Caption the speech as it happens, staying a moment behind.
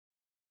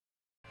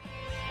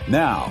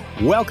Now,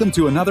 welcome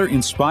to another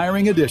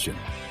inspiring edition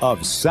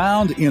of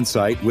Sound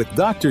Insight with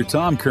Dr.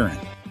 Tom Curran.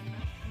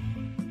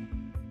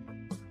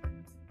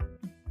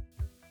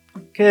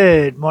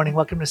 Good morning.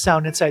 Welcome to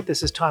Sound Insight.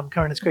 This is Tom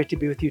Curran. It's great to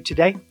be with you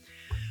today.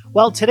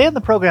 Well, today on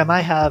the program,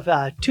 I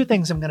have two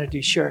things I'm going to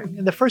do. Sure.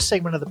 In the first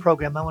segment of the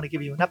program, I want to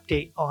give you an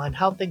update on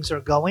how things are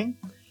going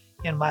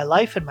in my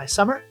life and my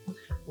summer.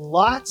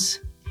 Lots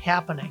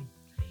happening.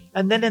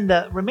 And then in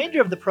the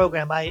remainder of the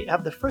program, I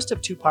have the first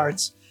of two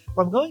parts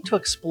where I'm going to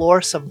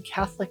explore some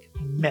Catholic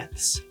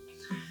myths.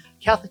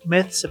 Catholic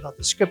myths about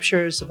the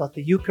scriptures, about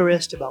the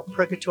Eucharist, about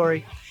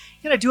purgatory.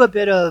 I'm going to do a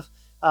bit of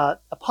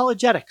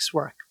apologetics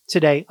work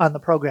today on the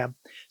program.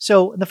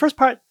 So in the first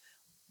part,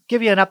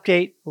 give you an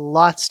update,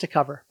 lots to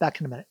cover. Back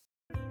in a minute.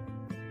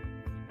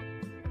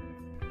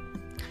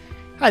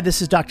 Hi,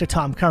 this is Dr.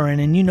 Tom Curran,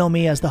 and you know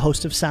me as the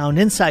host of Sound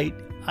Insight.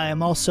 I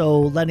am also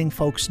letting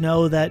folks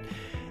know that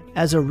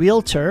as a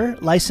realtor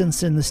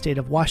licensed in the state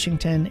of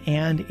Washington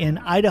and in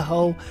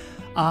Idaho,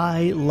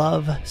 I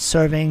love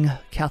serving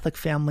Catholic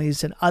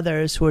families and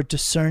others who are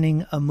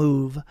discerning a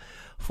move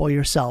for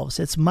yourselves.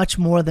 It's much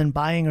more than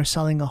buying or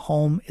selling a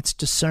home. It's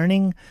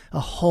discerning a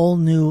whole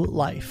new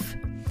life.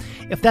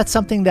 If that's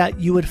something that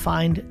you would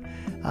find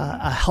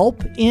a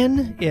help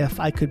in, if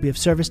I could be of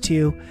service to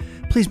you,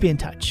 please be in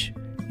touch.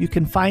 You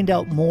can find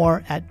out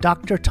more at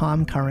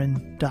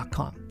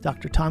drtomcurran.com.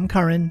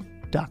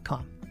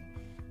 drtomcurran.com.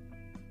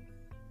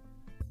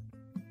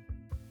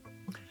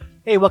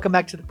 Hey, welcome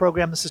back to the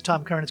program. This is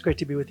Tom Curran. It's great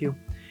to be with you.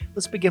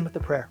 Let's begin with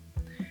the prayer.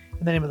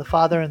 In the name of the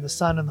Father, and the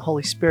Son, and the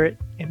Holy Spirit.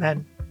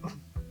 Amen.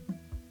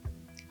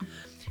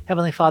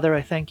 Heavenly Father,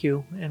 I thank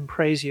you and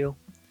praise you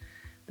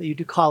that you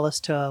do call us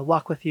to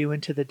walk with you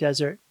into the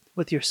desert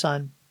with your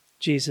Son,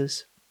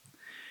 Jesus,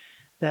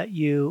 that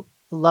you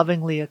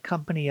lovingly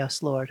accompany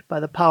us, Lord, by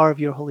the power of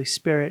your Holy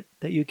Spirit,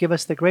 that you give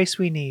us the grace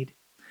we need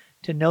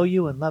to know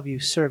you and love you,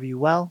 serve you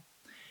well,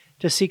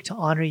 to seek to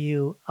honor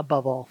you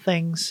above all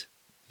things.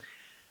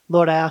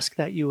 Lord, I ask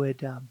that you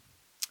would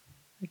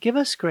give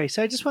us grace.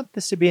 I just want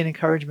this to be an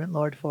encouragement,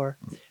 Lord, for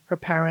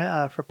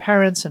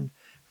parents and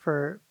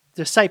for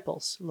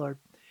disciples, Lord,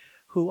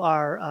 who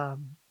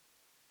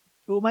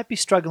might be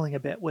struggling a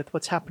bit with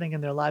what's happening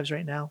in their lives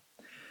right now.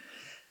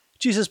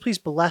 Jesus, please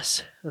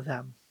bless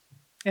them.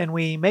 And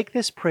we make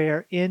this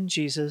prayer in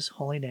Jesus'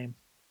 holy name.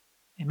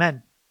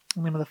 Amen.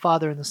 In the name of the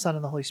Father, and the Son,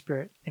 and the Holy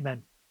Spirit.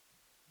 Amen.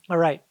 All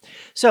right.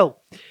 So,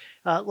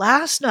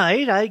 last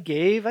night, I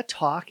gave a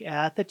talk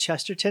at the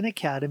Chesterton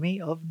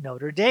Academy of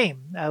Notre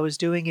Dame. I was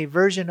doing a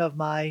version of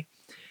my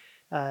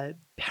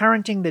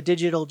Parenting the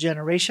Digital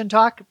Generation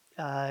talk.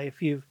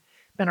 If you've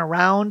been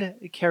around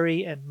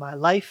Carrie and my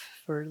life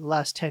for the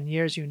last 10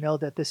 years, you know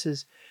that this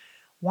is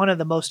one of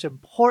the most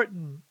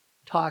important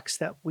talks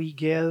that we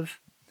give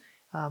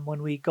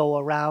when we go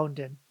around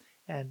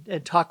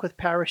and talk with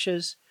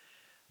parishes,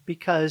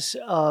 because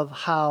of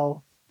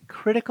how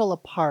critical a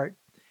part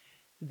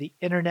the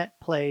internet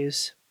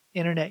plays,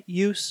 internet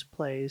use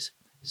plays,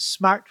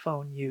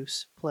 smartphone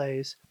use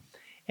plays,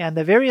 and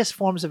the various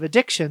forms of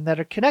addiction that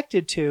are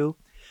connected to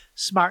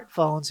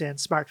smartphones and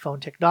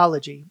smartphone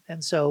technology.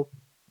 And so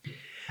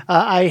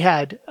I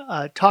had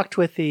talked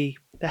with the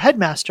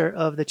headmaster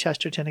of the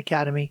Chesterton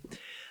Academy,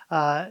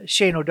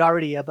 Shane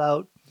O'Doherty,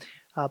 about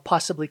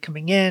possibly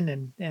coming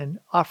in and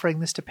offering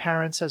this to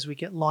parents as we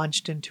get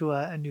launched into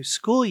a new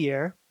school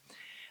year.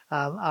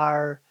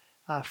 Our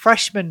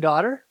freshman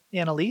daughter,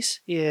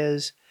 Annalise,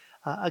 is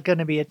going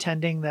to be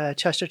attending the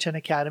Chesterton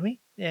Academy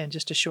in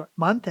just a short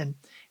month. And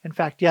in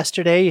fact,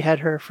 yesterday had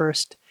her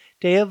first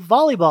day of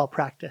volleyball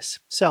practice.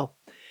 So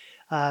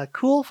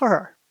cool for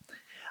her.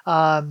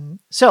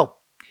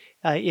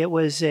 It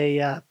was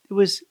a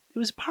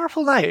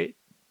powerful night.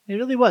 It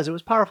really was. It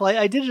was powerful.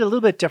 I did it a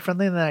little bit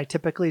differently than I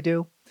typically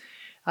do.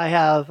 I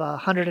have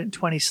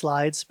 120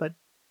 slides, but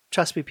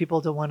trust me,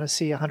 people don't want to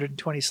see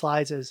 120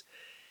 slides, as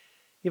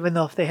even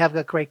though if they have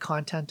got great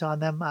content on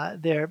them,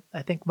 they're,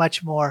 I think,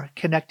 much more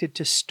connected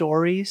to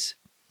stories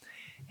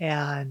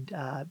and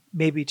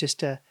maybe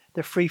just the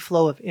free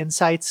flow of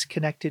insights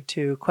connected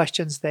to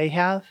questions they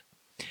have.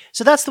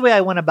 So that's the way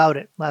I went about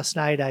it last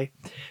night. I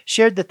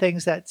shared the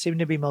things that seemed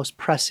to be most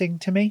pressing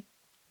to me.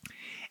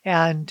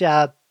 And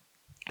I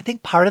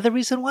think part of the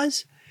reason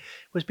was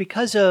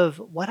because of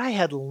what I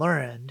had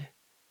learned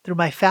through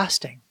my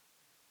fasting.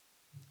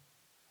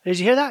 Did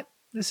you hear that?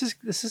 This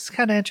is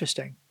kind of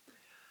interesting.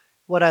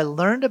 What I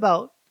learned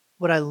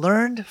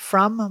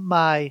from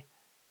my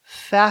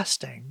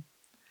fasting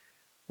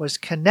was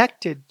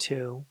connected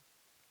to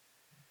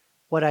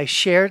what I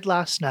shared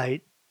last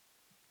night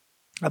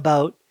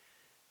about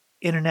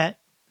internet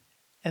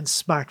and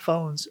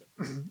smartphones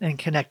and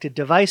connected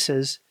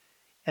devices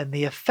and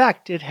the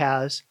effect it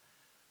has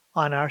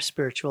on our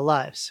spiritual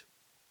lives.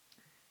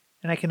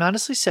 And I can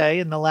honestly say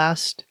in the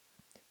last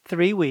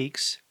 3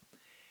 weeks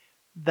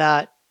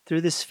that through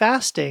this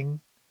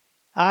fasting,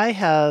 I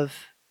have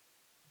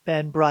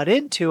been brought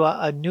into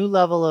a new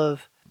level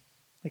of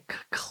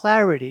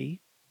clarity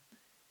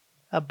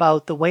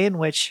about the way in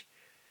which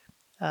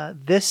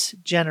this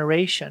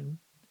generation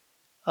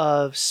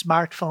of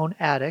smartphone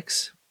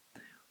addicts.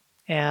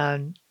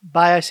 And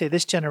by I say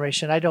this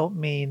generation, I don't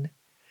mean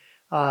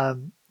the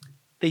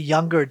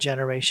younger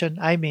generation.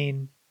 I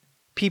mean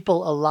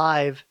people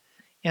alive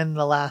in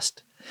the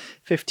last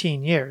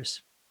 15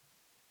 years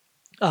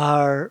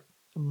are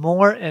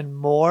more and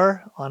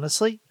more,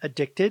 honestly,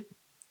 addicted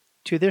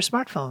to their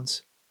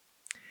smartphones,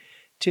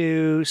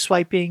 to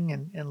swiping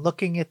and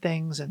looking at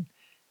things and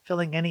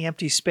filling any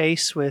empty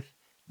space with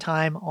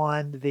time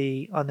on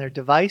their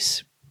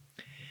device.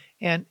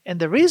 And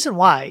the reason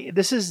why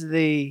this is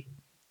the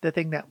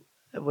thing that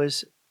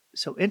was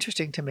so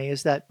interesting to me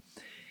is that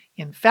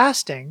in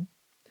fasting,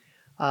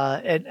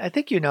 and I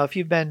think if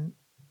you've been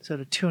sort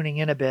of tuning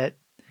in a bit,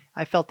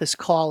 I felt this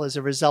call as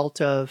a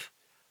result of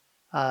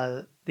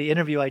the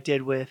interview I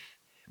did with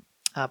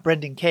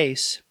Brendan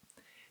Case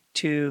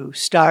to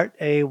start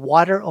a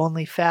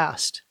water-only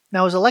fast.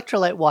 Now, it was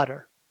electrolyte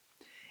water,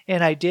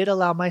 and I did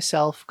allow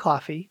myself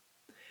coffee.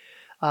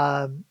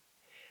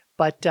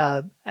 But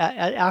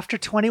after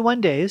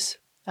 21 days,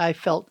 I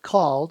felt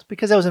called,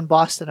 because I was in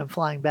Boston, I'm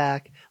flying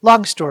back.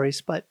 Long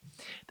stories, but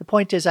the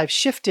point is I've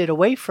shifted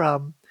away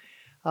from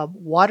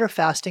water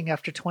fasting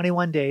after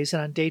 21 days,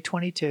 and on day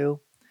 22,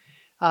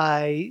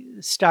 I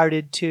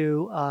started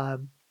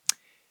to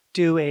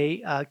do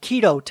a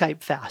keto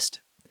type fast.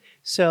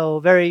 So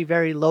very,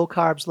 very low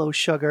carbs, low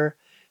sugar,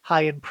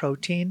 high in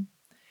protein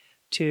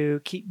to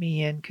keep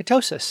me in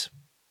ketosis.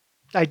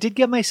 I did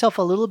give myself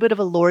a little bit of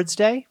a Lord's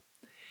Day,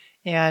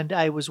 and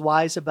I was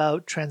wise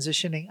about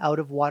transitioning out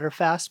of water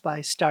fast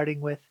by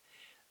starting with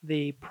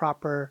the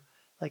proper,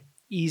 like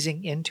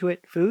easing into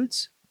it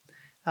foods,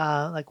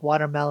 like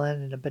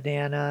watermelon and a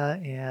banana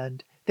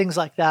and things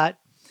like that,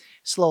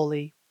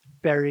 slowly,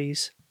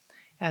 berries.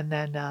 And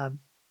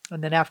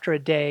then after a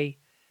day,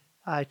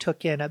 I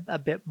took in a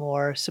bit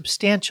more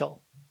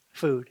substantial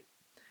food.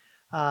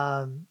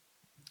 And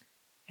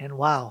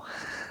wow.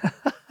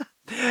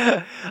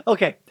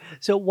 Okay,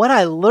 so what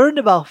I learned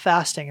about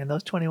fasting in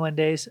those 21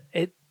 days,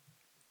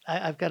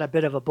 I've got a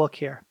bit of a book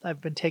here. I've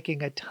been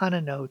taking a ton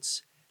of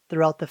notes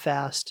throughout the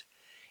fast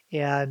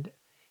and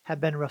have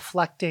been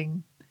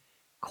reflecting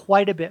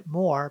quite a bit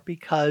more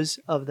because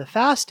of the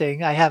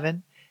fasting. I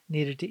haven't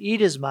needed to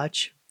eat as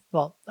much.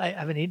 Well, I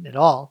haven't eaten at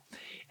all.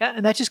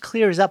 And that just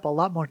clears up a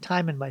lot more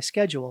time in my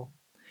schedule.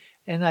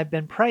 And I've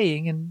been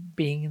praying and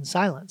being in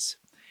silence.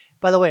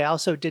 By the way, I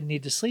also didn't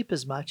need to sleep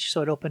as much,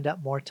 so it opened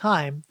up more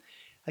time,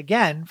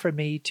 again, for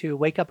me to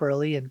wake up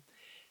early and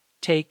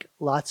take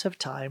lots of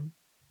time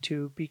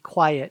to be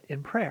quiet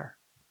in prayer.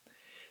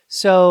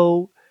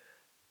 So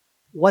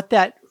what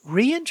that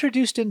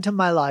reintroduced into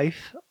my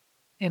life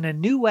in a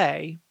new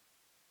way,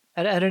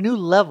 at a new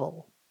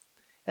level,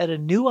 at a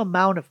new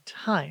amount of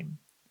time,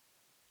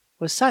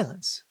 was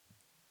silence.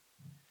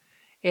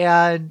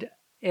 And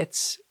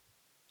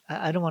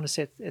I don't want to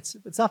say it's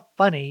not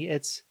funny,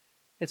 it's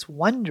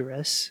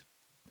wondrous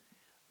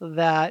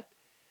that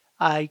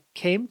I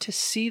came to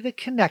see the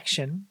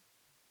connection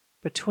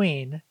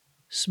between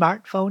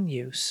smartphone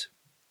use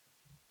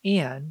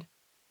and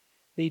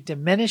the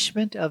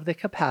diminishment of the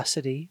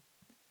capacity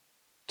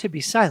to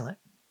be silent.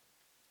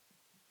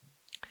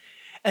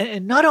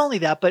 And not only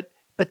that, but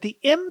the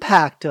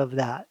impact of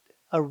that,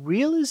 a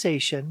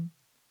realization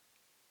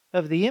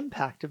of the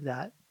impact of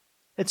that,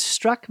 it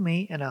struck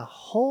me in a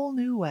whole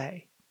new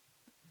way.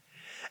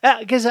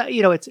 Because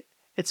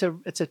it's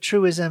a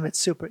truism. It's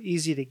super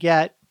easy to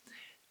get.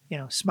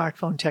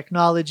 Smartphone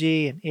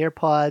technology and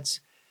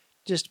AirPods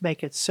just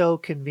make it so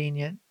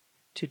convenient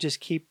to just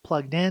keep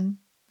plugged in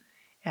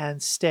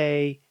and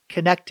stay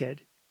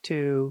connected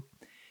to,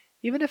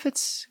 even if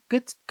it's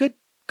good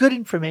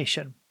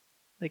information,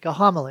 like a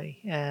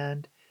homily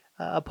and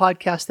a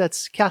podcast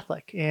that's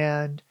Catholic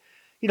and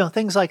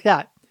things like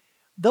that.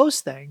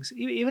 Those things,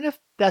 even if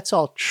that's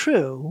all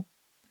true,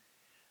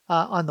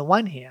 on the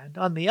one hand,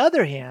 on the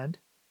other hand,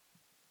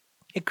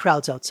 it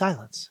crowds out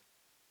silence.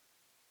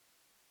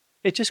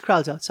 It just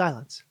crowds out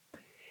silence.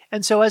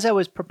 And so as I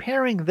was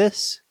preparing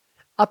this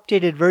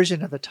updated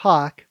version of the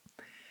talk,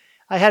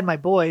 I had my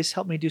boys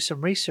help me do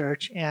some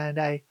research, and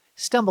I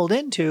stumbled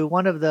into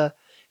one of the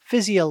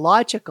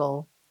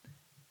physiological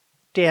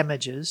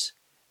damages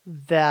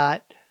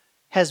that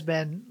has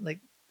been, like,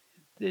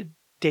 the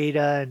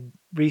data and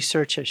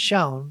research has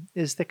shown,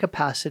 is the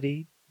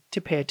capacity to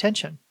pay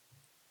attention.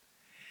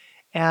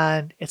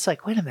 And it's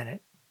like, wait a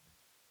minute,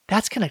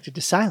 that's connected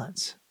to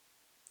silence.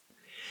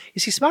 You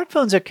see,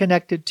 smartphones are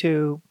connected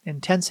to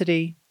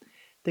intensity,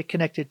 they're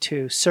connected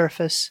to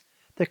surface,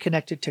 they're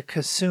connected to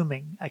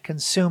consuming. I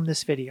consume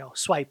this video,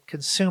 swipe,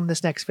 consume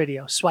this next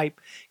video, swipe,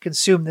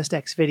 consume this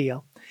next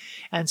video.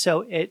 And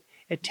so it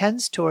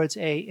tends towards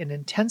an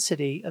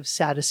intensity of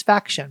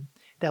satisfaction.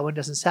 That one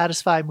doesn't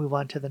satisfy, move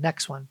on to the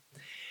next one.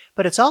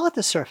 But it's all at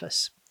the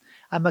surface.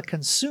 I'm a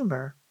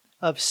consumer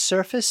of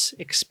surface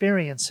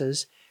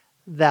experiences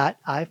that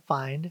I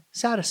find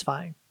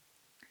satisfying.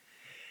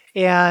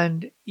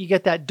 And you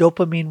get that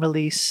dopamine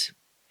release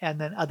and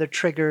then other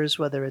triggers,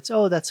 whether it's,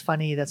 that's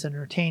funny, that's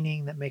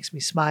entertaining, that makes me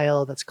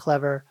smile, that's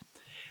clever,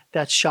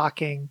 that's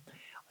shocking.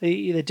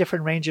 the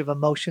different range of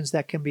emotions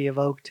that can be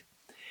evoked.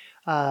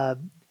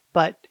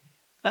 But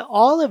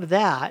all of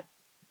that,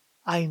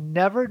 I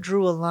never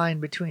drew a line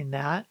between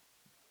that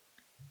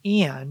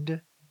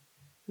and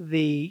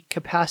the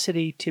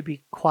capacity to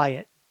be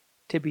quiet,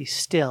 to be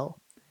still,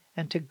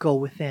 and to go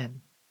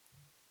within.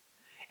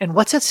 And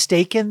what's at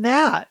stake in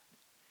that?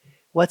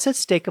 What's at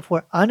stake if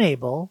we're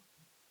unable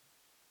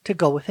to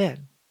go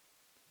within?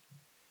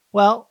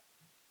 Well,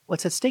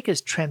 what's at stake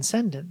is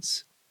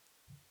transcendence.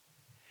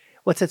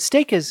 What's at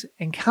stake is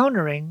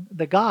encountering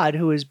the God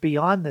who is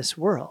beyond this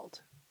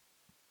world.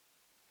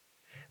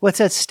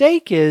 What's at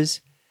stake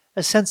is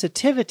a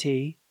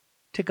sensitivity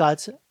to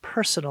God's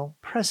personal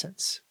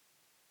presence.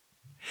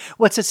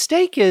 What's at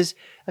stake is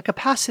a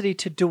capacity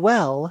to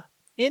dwell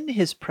in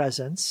his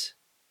presence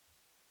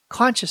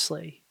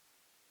consciously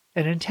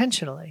and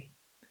intentionally,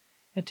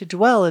 and to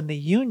dwell in the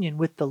union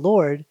with the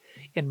Lord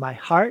in my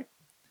heart,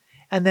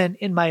 and then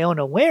in my own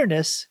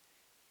awareness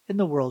in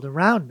the world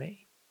around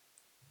me.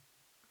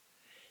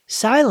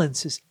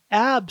 Silence is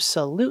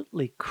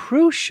absolutely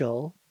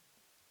crucial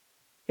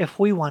if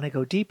we want to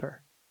go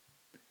deeper,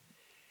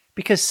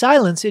 because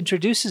silence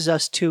introduces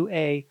us to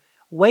a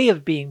way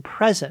of being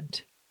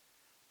present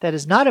that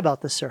is not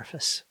about the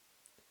surface.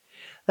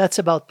 That's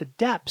about the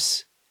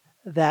depths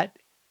that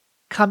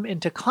come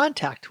into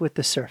contact with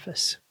the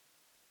surface.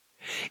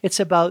 It's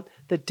about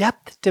the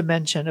depth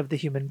dimension of the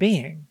human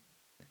being.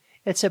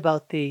 It's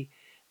about the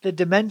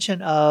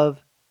dimension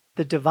of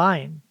the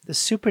divine, the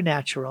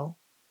supernatural,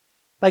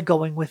 by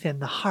going within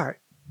the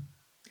heart.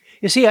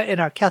 You see, in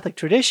our Catholic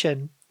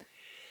tradition,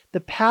 the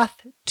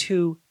path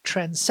to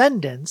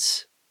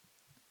transcendence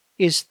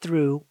is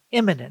through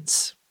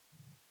immanence.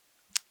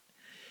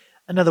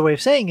 Another way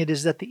of saying it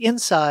is that the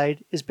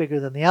inside is bigger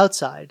than the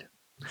outside.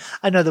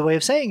 Another way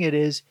of saying it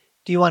is,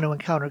 do you want to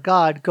encounter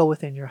God? Go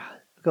within your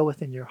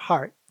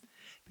heart.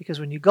 Because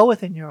when you go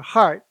within your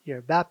heart,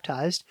 you're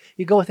baptized.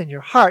 You go within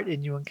your heart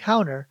and you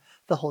encounter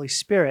the Holy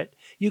Spirit.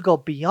 You go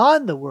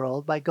beyond the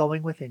world by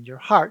going within your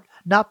heart,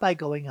 not by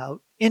going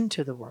out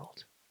into the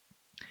world.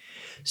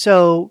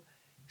 So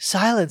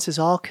silence is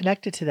all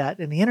connected to that,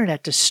 and the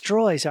internet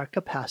destroys our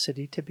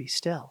capacity to be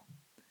still.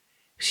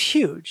 It's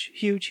huge,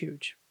 huge,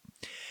 huge.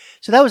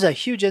 So that was a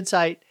huge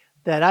insight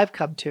that I've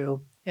come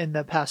to in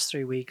the past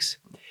 3 weeks.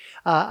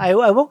 I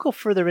won't go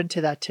further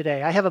into that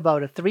today. I have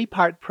about a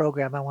 3-part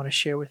program I want to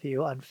share with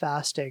you on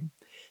fasting,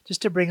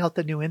 just to bring out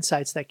the new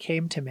insights that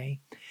came to me.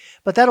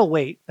 But that'll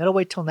wait. That'll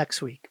wait till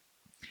next week.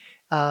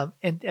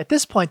 And at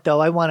this point, though,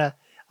 I want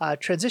to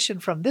transition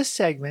from this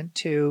segment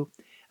to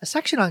a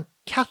section on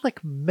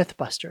Catholic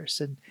MythBusters.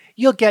 And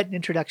you'll get an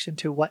introduction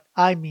to what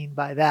I mean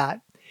by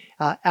that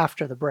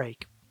after the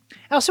break.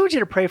 I also want you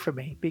to pray for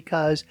me,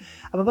 because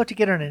I'm about to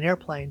get on an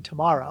airplane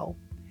tomorrow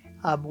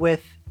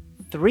with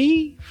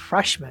 3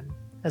 freshmen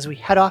as we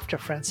head off to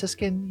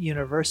Franciscan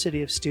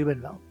University of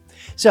Steubenville.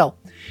 So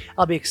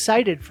I'll be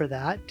excited for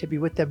that, to be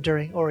with them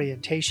during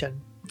orientation.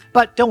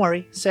 But don't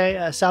worry,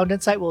 Sound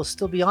Insight will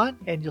still be on,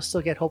 and you'll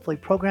still get hopefully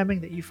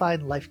programming that you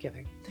find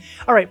life-giving.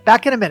 All right,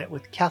 back in a minute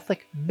with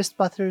Catholic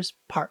MythBusters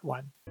Part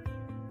 1.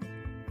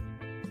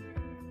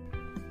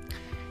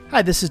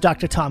 Hi, this is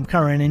Dr. Tom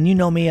Curran, and you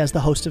know me as the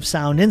host of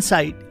Sound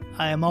Insight.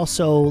 I am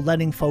also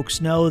letting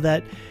folks know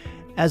that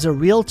as a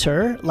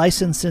realtor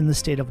licensed in the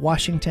state of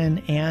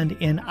Washington and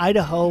in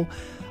Idaho,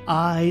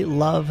 I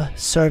love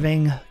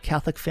serving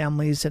Catholic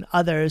families and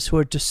others who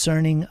are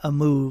discerning a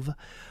move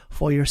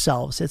for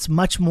yourselves. It's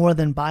much more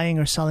than buying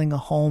or selling a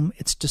home.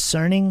 It's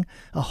discerning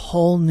a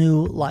whole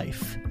new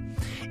life.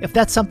 If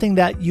that's something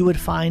that you would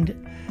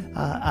find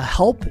a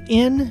help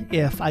in,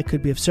 if I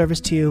could be of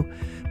service to you,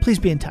 please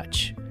be in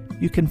touch.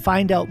 You can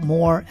find out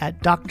more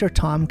at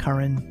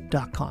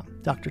drtomcurran.com.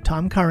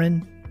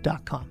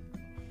 drtomcurran.com.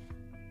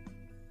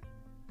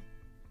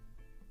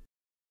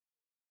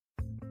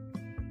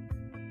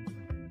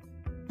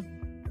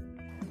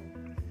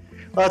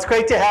 Well, it's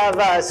great to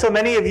have so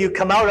many of you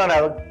come out on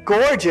a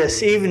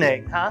gorgeous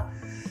evening, huh?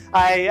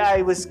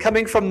 I was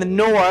coming from the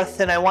north,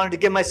 and I wanted to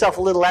give myself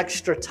a little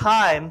extra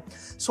time.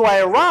 So I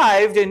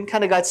arrived and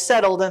kind of got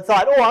settled and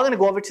thought, I'm going to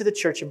go over to the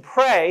church and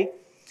pray.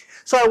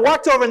 So I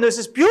walked over, and there's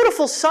this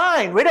beautiful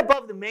sign right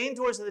above the main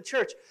doors of the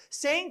church.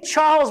 St.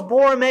 Charles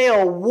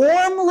Borromeo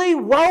warmly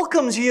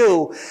welcomes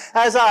you.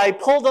 As I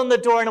pulled on the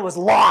door, and it was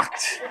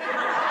locked.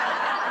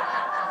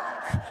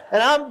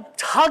 And I'm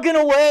tugging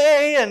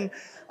away, and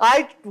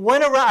I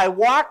went around. I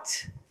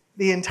walked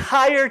the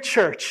entire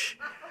church.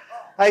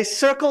 I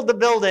circled the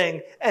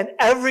building, and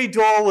every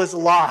door was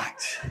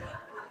locked.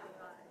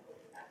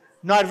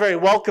 Not very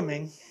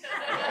welcoming.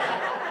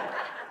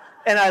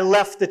 And I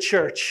left the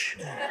church,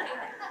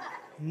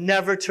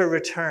 never to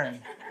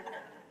return.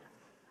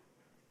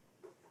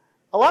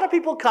 A lot of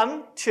people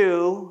come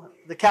to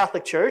the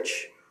Catholic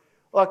Church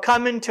or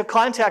come into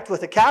contact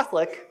with a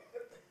Catholic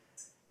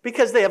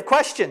because they have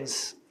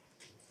questions.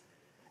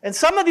 And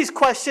some of these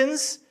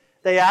questions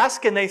they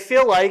ask, and they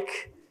feel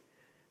like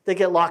they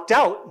get locked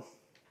out.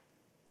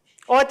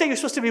 I think you're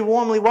supposed to be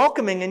warmly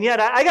welcoming, and yet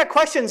I got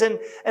questions, and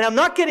I'm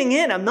not getting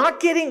in. I'm not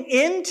getting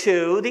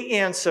into the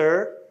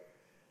answer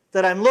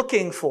that I'm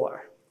looking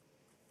for.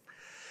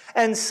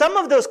 And some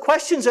of those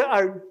questions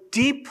are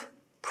deep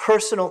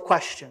personal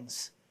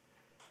questions.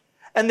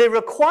 And they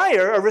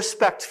require a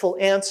respectful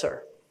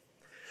answer.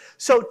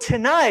 So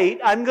tonight,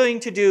 I'm going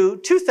to do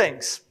two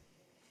things.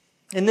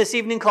 In this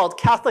evening called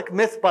Catholic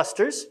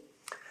MythBusters,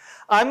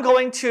 I'm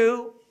going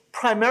to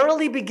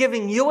primarily be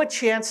giving you a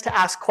chance to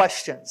ask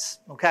questions,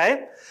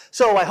 okay?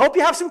 So I hope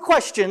you have some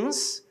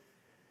questions,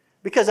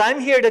 because I'm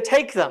here to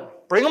take them.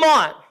 Bring them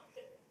on.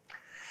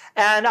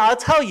 And I'll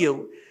tell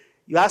you,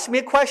 you ask me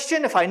a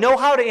question, if I know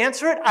how to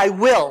answer it, I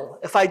will.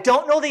 If I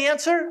don't know the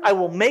answer, I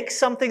will make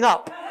something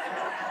up,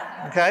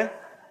 okay?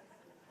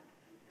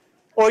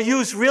 Or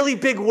use really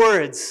big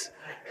words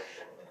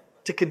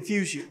to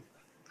confuse you.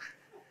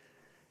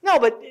 No,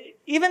 but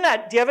even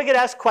that, do you ever get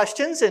asked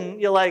questions and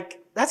you're like,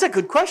 that's a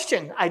good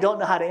question. I don't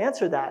know how to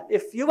answer that.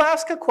 If you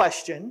ask a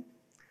question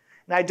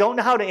and I don't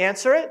know how to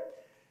answer it,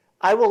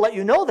 I will let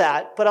you know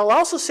that, but I'll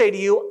also say to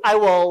you, I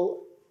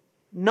will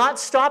not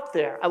stop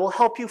there. I will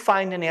help you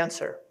find an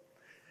answer.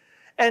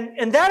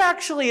 And that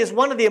actually is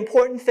one of the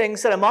important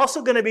things that I'm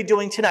also going to be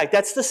doing tonight.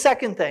 That's the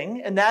second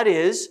thing, and that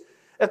is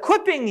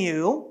equipping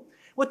you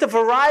with a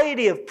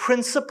variety of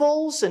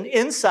principles and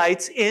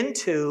insights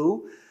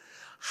into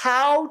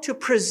how to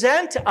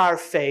present our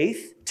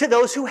faith to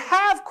those who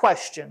have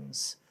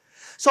questions.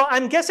 So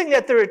I'm guessing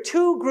that there are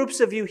two groups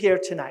of you here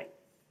tonight.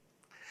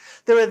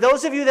 There are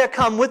those of you that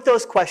come with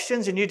those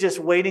questions and you're just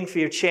waiting for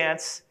your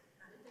chance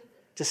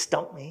to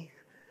stump me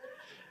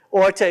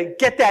or to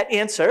get that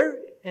answer,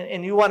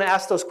 and you want to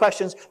ask those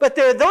questions. But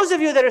there are those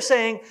of you that are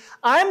saying,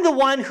 I'm the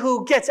one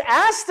who gets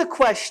asked the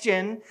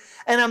question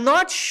and I'm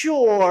not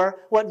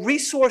sure what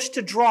resource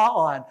to draw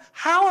on.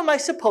 How am I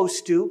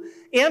supposed to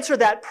answer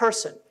that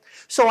person?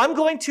 So I'm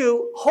going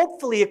to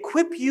hopefully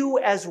equip you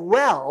as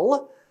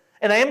well,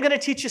 and I am going to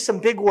teach you some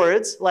big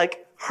words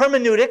like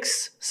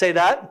hermeneutics, say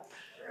that.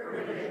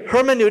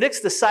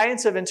 Hermeneutics, the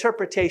science of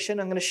interpretation.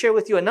 I'm going to share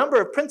with you a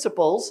number of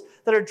principles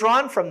that are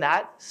drawn from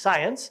that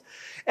science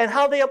and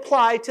how they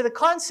apply to the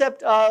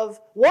concept of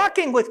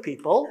walking with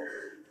people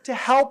to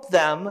help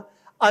them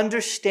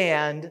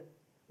understand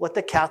what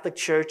the Catholic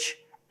Church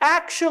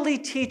actually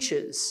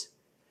teaches,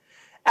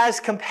 as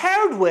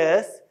compared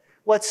with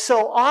what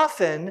so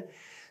often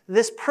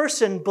this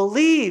person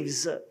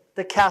believes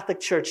the Catholic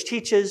Church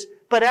teaches,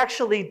 but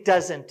actually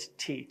doesn't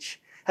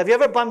teach. Have you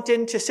ever bumped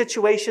into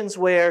situations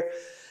where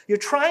you're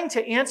trying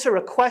to answer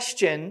a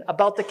question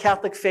about the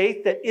Catholic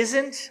faith that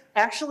isn't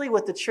actually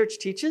what the Church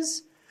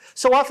teaches?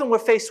 So often we're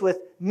faced with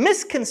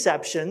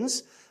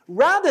misconceptions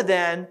rather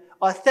than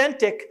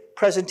authentic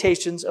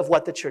presentations of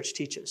what the Church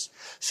teaches.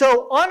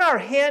 So on our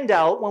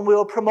handout, when we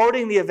were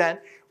promoting the event,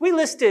 we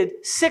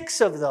listed 6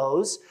 of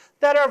those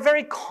that are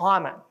very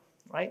common,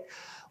 right?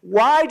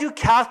 Why do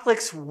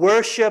Catholics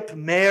worship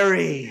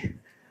Mary?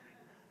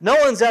 No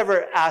one's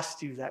ever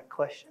asked you that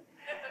question.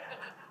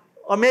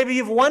 Or maybe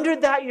you've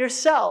wondered that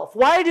yourself.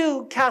 Why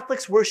do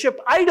Catholics worship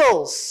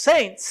idols,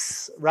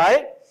 saints,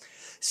 right?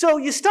 So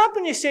you stop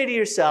and you say to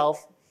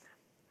yourself,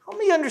 help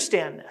me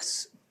understand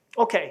this.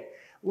 Okay,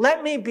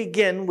 let me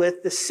begin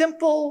with the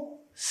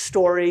simple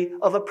story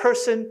of a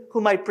person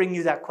who might bring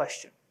you that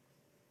question.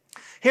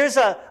 Here's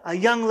a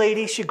young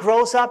lady. She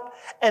grows up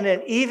in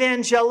an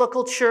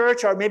evangelical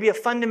church or maybe a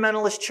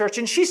fundamentalist church,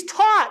 and she's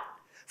taught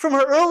from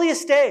her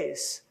earliest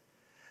days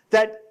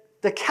that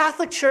the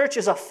Catholic Church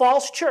is a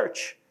false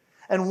church.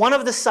 And one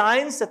of the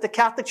signs that the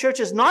Catholic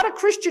Church is not a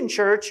Christian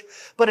church,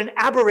 but an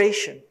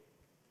aberration.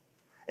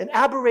 An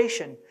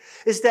aberration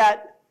is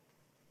that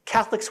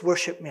Catholics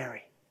worship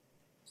Mary.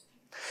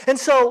 And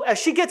so as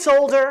she gets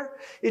older,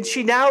 and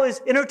she now is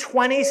in her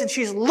 20s, and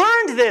she's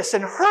learned this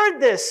and heard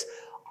this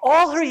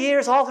all her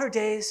years, all her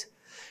days,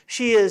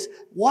 she is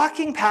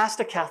walking past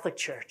a Catholic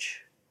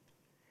church.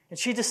 And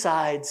she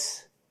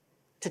decides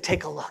to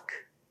take a look.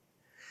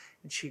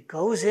 And she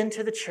goes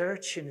into the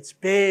church, and it's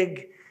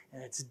big,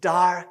 and it's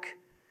dark.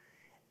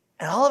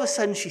 And all of a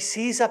sudden, she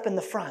sees up in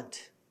the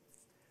front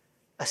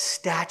a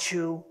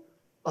statue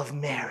of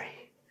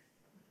Mary.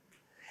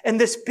 And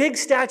this big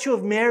statue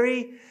of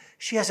Mary,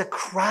 she has a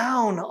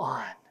crown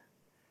on.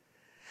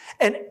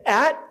 And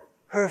at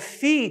her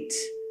feet,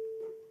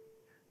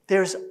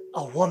 there's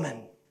a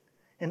woman,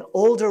 an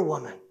older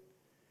woman,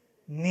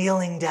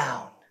 kneeling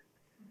down.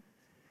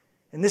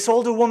 And this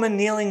older woman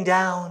kneeling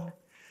down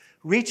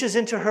reaches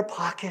into her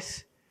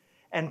pocket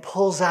and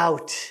pulls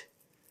out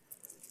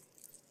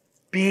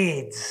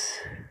beads.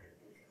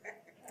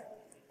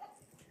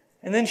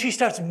 And then she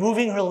starts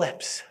moving her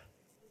lips.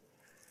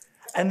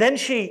 And then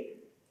she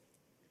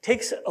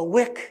takes a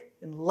wick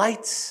and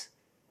lights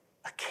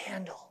a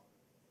candle.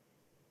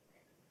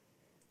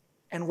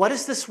 And what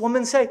does this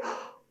woman say?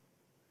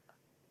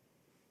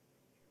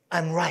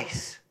 I'm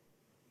right.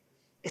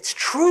 It's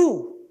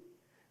true.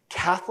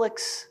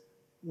 Catholics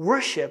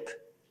worship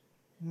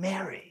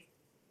Mary.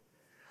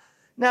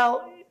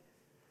 Now,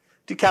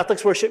 do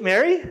Catholics worship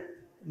Mary?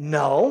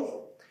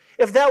 No.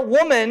 if that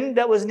woman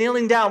that was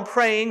kneeling down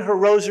praying her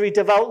rosary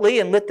devoutly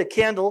and lit the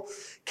candle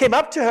came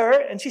up to her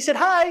and she said,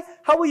 "Hi,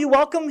 how are you?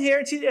 Welcome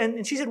here."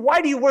 And she said,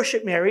 "Why do you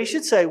worship Mary?" You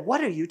should say,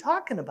 "What are you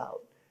talking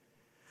about?"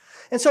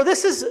 And so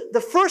this is the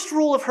first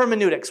rule of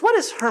hermeneutics. What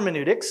is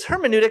hermeneutics?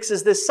 Hermeneutics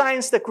is this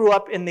science that grew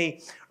up in the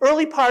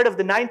early part of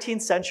the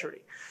 19th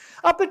century.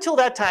 Up until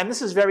that time,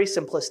 this is very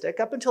simplistic,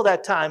 up until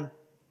that time,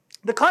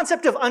 the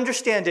concept of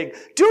understanding.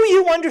 Do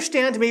you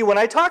understand me when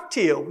I talk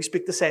to you? We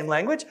speak the same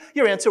language.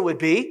 Your answer would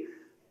be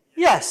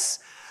yes.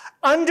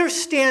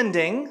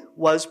 Understanding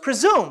was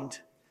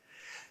presumed.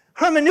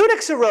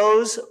 Hermeneutics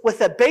arose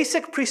with a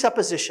basic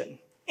presupposition.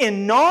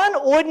 In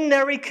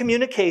non-ordinary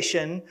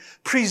communication,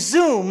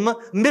 presume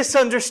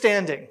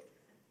misunderstanding.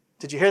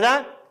 Did you hear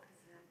that?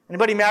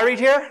 Anybody married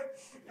here?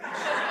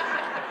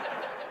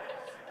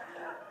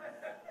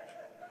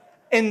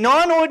 In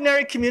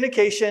non-ordinary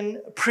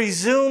communication,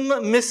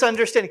 presume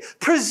misunderstanding.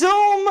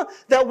 Presume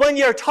that when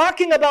you're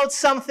talking about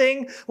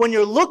something, when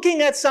you're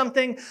looking at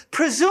something,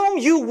 presume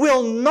you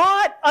will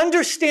not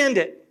understand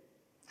it.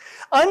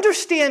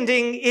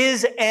 Understanding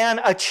is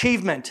an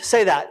achievement.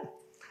 Say that.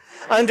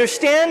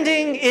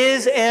 Understanding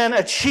is an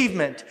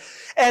achievement.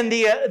 And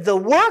the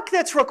work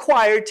that's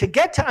required to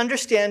get to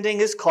understanding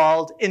is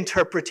called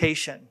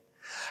interpretation.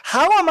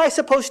 How am I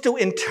supposed to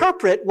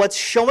interpret what's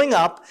showing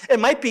up? It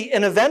might be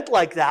an event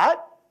like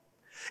that.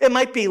 It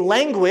might be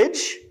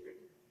language.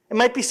 It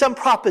might be some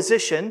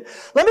proposition.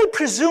 Let me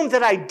presume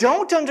that I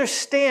don't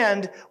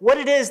understand what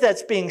it is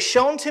that's being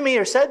shown to me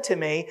or said to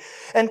me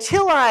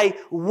until I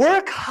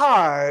work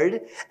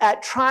hard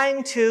at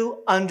trying to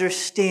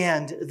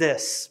understand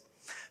this.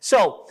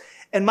 So,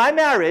 in my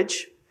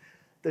marriage,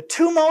 the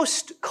two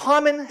most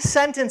common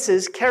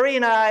sentences Carrie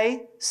and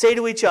I say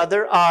to each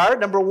other are,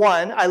 number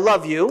one, "I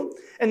love you,"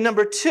 and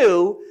number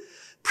two,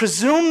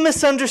 "presume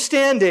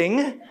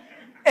misunderstanding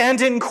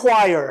and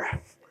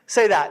inquire."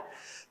 Say that.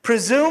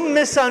 Presume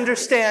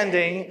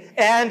misunderstanding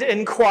and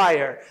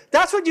inquire.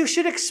 That's what you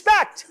should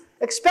expect.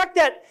 Expect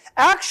that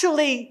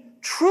actually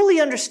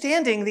truly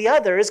understanding the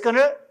other is going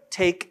to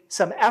take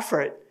some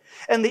effort.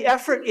 And the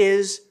effort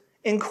is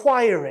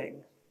inquiring.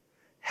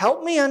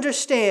 Help me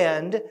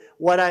understand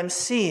what I'm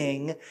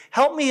seeing.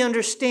 Help me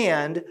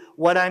understand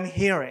what I'm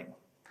hearing.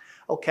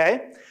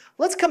 Okay?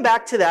 Let's come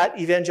back to that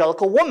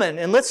evangelical woman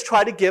and let's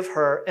try to give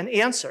her an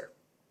answer.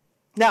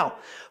 Now,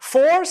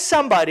 for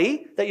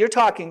somebody that you're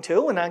talking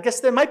to, and I guess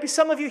there might be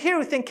some of you here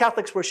who think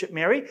Catholics worship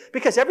Mary,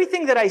 because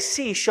everything that I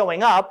see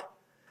showing up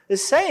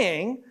is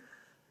saying,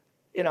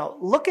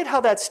 look at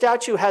how that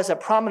statue has a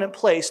prominent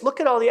place. Look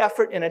at all the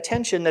effort and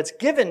attention that's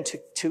given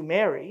to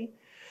Mary.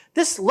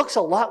 This looks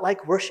a lot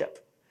like worship.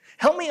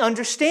 Help me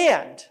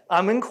understand.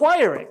 I'm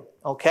inquiring,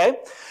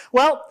 okay?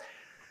 Well, I'll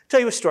tell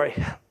you a story.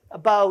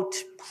 About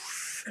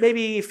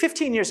maybe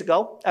 15 years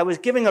ago, I was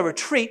giving a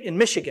retreat in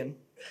Michigan.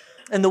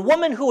 And the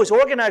woman who was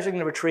organizing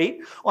the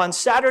retreat on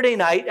Saturday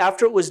night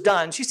after it was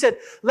done, she said,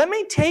 "Let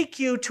me take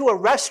you to a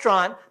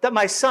restaurant that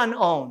my son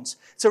owns.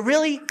 It's a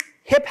really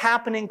hip,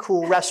 happening,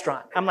 cool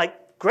restaurant." I'm like,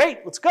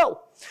 "Great, let's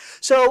go."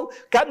 So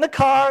got in the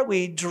car,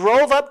 we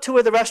drove up to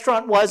where the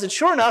restaurant was, and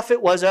sure enough,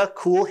 it was a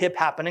cool, hip,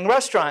 happening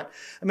restaurant.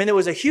 I mean, there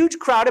was a huge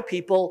crowd of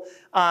people,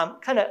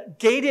 kind of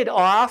gated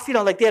off,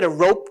 like they had a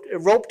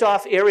roped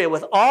off area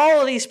with all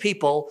of these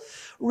people,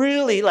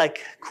 really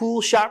like cool,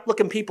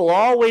 sharp-looking people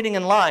all waiting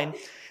in line.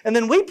 And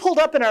then we pulled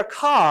up in our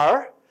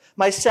car,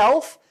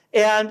 myself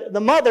and the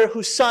mother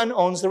whose son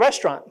owns the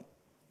restaurant.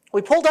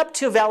 We pulled up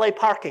to valet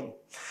parking.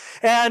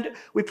 And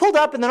we pulled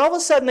up, and then all of a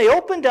sudden they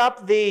opened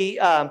up the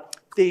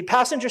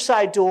passenger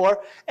side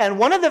door, and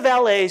one of the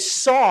valets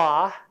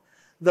saw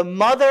the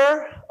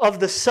mother of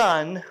the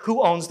son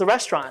who owns the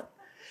restaurant.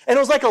 And it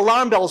was like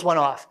alarm bells went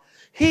off.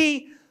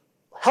 He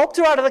helped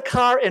her out of the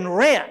car and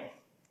ran.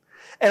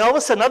 And all of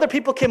a sudden, other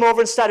people came over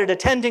and started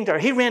attending to her.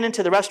 He ran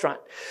into the restaurant.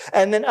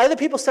 And then other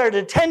people started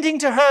attending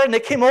to her, and they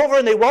came over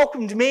and they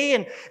welcomed me.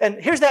 And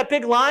here's that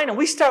big line, and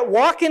we start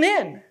walking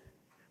in.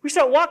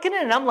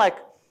 And I'm like,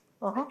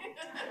 uh-huh.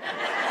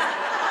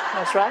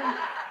 That's right.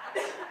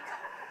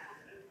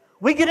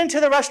 We get into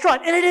the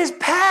restaurant, and it is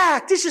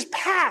packed. It's just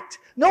packed.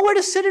 Nowhere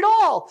to sit at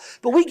all.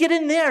 But we get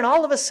in there, and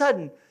all of a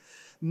sudden,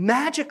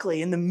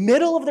 magically, in the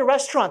middle of the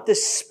restaurant,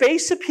 this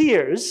space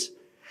appears,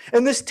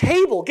 and this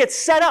table gets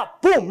set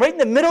up, boom, right in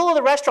the middle of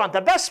the restaurant,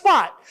 the best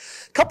spot.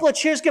 A couple of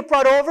chairs get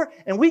brought over,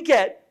 and we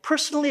get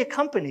personally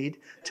accompanied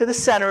to the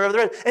center of the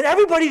restaurant. And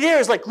everybody there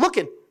is like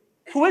looking,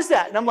 "Who is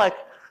that?" And I'm like,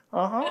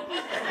 uh-huh.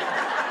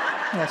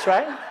 That's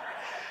right.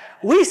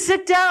 We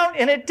sit down,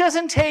 and it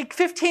doesn't take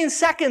 15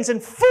 seconds,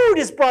 and food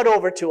is brought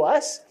over to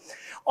us.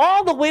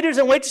 All the waiters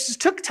and waitresses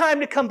took time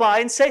to come by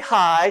and say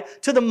hi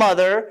to the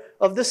mother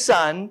of the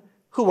son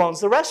who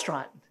owns the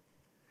restaurant.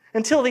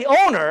 Until the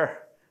owner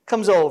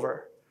comes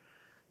over.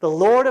 The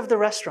Lord of the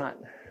restaurant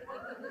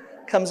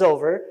comes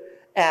over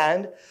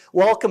and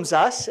welcomes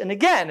us. And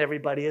again,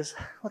 everybody is,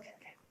 okay.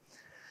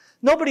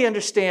 Nobody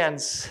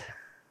understands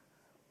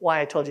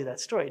why I told you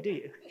that story, do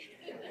you?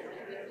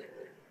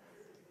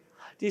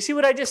 Do you see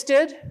what I just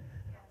did?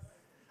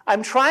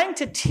 I'm trying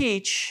to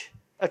teach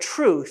a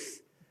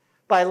truth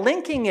by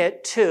linking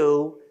it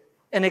to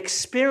an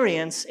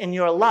experience in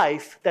your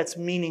life that's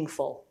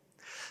meaningful.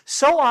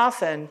 So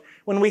often,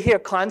 when we hear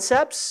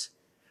concepts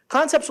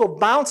will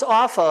bounce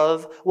off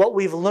of what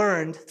we've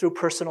learned through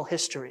personal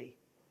history.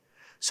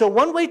 So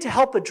one way to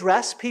help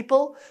address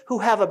people who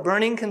have a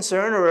burning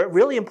concern or a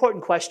really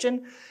important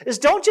question is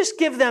don't just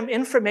give them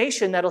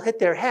information that'll hit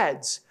their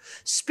heads.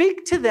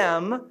 Speak to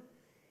them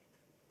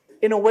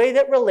in a way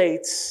that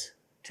relates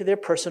to their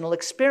personal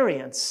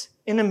experience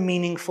in a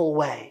meaningful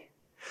way.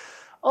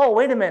 Oh,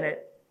 wait a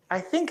minute. I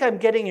think I'm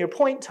getting your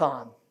point,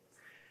 Tom.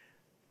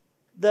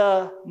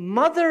 The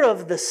mother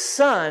of the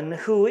son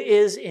who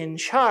is in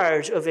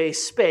charge of a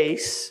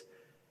space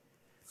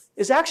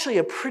is actually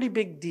a pretty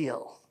big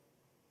deal.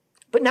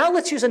 But now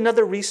let's use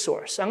another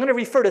resource. I'm going to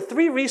refer to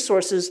 3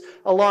 resources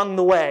along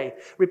the way.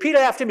 Repeat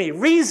after me.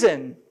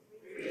 Reason,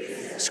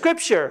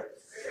 Scripture,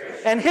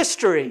 and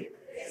history.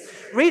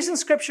 Reason,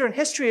 Scripture, and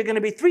history are going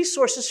to be 3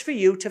 sources for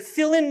you to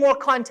fill in more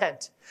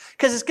content.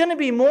 Because it's going to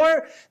be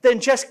more than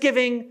just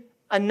giving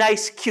a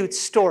nice, cute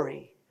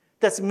story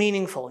that's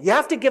meaningful. You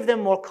have to give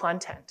them more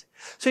content.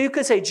 So you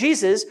could say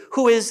Jesus,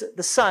 who is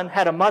the son,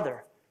 had a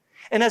mother.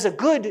 And as a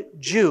good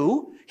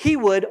Jew, he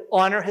would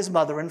honor his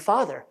mother and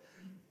father.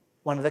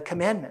 One of the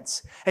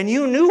commandments. And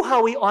you knew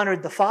how he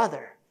honored the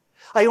Father.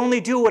 I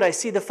only do what I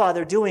see the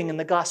Father doing in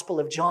the Gospel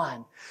of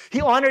John. He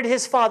honored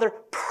his Father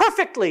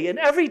perfectly in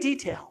every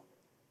detail.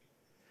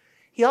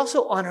 He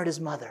also honored his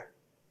mother.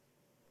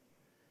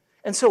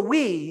 And so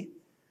we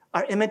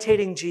are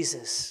imitating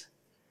Jesus.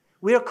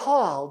 We are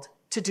called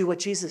to do what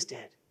Jesus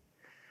did.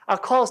 Our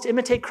call is to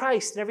imitate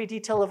Christ in every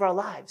detail of our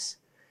lives.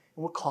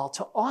 And we're called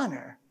to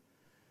honor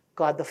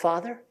God the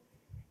Father.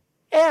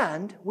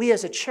 And we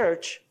as a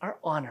church are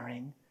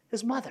honoring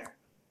his mother.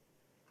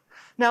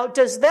 Now,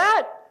 does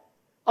that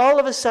all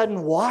of a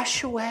sudden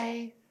wash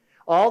away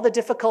all the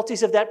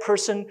difficulties of that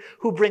person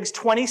who brings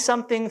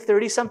 20-something,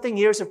 30-something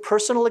years of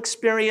personal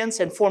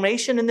experience and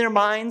formation in their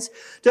minds?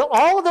 Do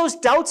all of those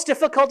doubts,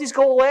 difficulties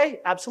go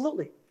away?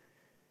 Absolutely.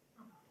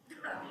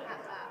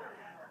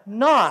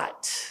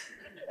 Not.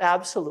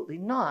 Absolutely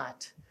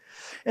not.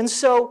 And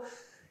so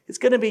it's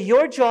going to be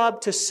your job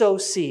to sow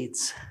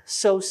seeds.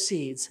 Sow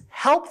seeds.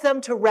 Help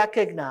them to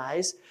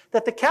recognize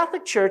that the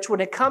Catholic Church,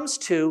 when it comes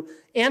to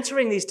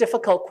answering these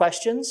difficult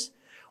questions,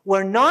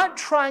 we're not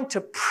trying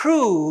to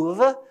prove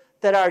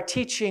that our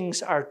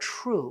teachings are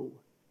true.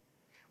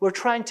 We're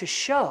trying to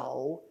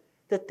show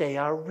that they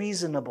are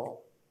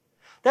reasonable.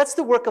 That's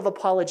the work of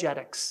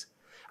apologetics.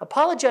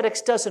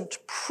 Apologetics doesn't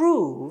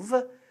prove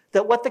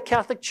that what the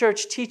Catholic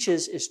Church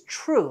teaches is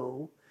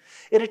true.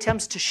 It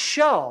attempts to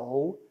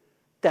show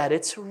that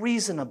it's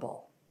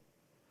reasonable.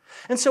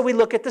 And so we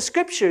look at the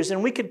Scriptures,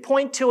 and we could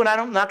point to, and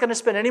I'm not going to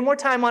spend any more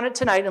time on it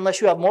tonight unless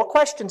you have more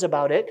questions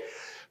about it,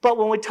 but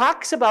when it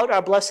talks about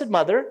our Blessed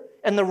Mother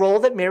and the role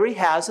that Mary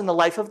has in the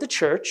life of the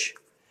Church,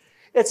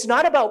 it's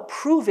not about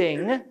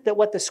proving that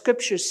what the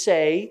Scriptures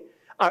say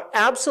are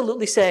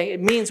absolutely saying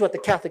it means what the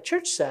Catholic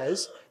Church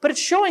says, but it's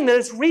showing that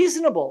it's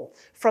reasonable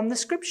from the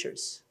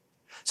Scriptures.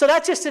 So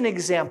that's just an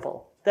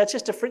example. That's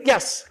just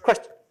yes,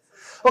 question.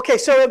 Okay,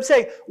 so I'm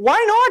saying,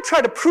 why not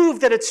try to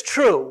prove that it's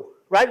true,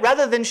 right,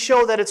 rather than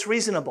show that it's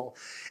reasonable?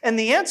 And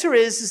the answer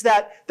is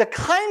that the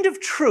kind of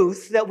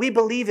truth that we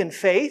believe in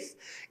faith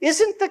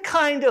isn't the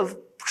kind of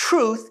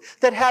truth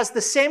that has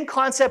the same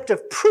concept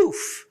of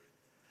proof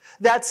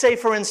that, say,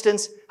 for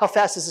instance, how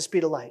fast is the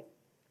speed of light?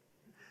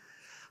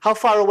 How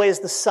far away is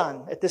the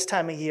sun at this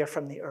time of year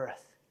from the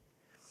earth?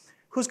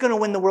 Who's going to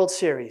win the World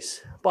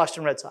Series?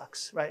 Boston Red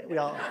Sox, right? We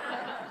all.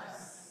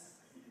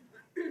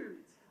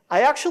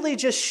 I actually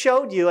just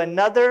showed you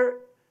another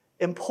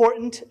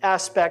important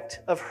aspect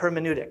of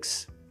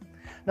hermeneutics.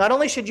 Not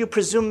only should you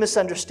presume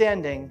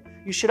misunderstanding,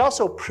 you should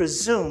also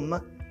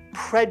presume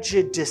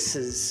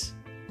prejudices.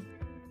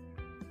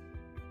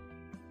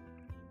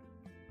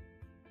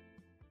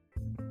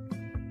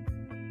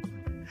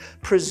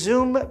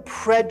 Presume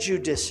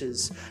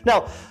prejudices.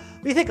 Now,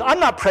 you think, I'm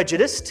not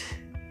prejudiced.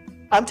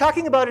 I'm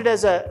talking about it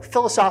as a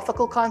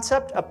philosophical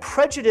concept. A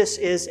prejudice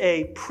is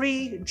a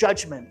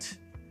prejudgment.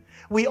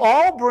 We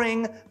all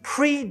bring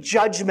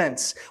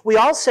prejudgments. We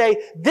all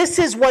say, this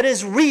is what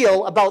is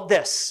real about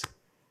this.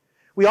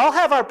 We all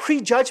have our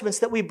prejudgments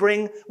that we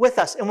bring with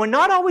us, and we're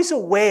not always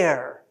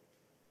aware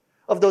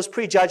of those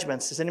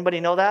prejudgments. Does anybody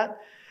know that?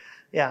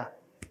 Yeah.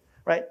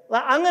 Right?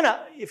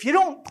 If you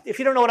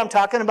don't know what I'm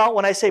talking about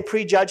when I say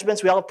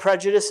prejudgments, we all have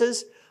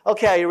prejudices.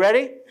 Okay, are you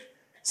ready?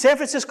 San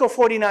Francisco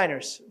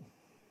 49ers.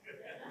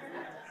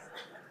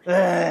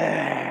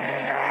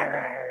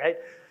 Right?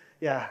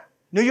 Yeah.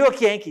 New York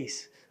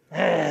Yankees.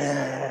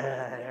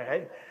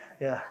 Right?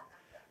 Yeah.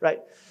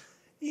 Right.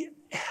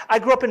 I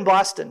grew up in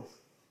Boston.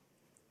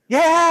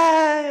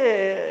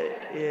 Yeah.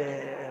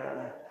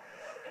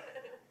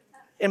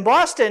 In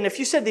Boston, if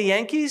you said the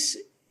Yankees,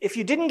 if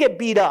you didn't get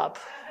beat up,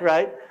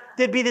 right,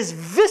 there'd be this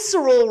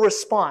visceral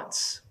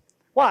response.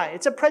 Why?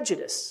 It's a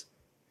prejudice.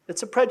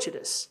 It's a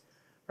prejudice,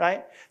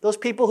 right? Those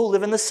people who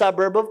live in the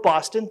suburb of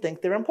Boston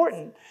think they're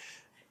important.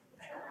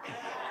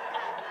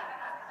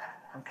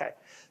 Okay.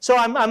 So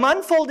I'm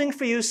unfolding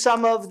for you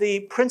some of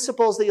the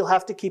principles that you'll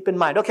have to keep in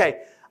mind.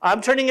 Okay,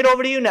 I'm turning it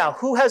over to you now.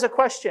 Who has a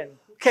question?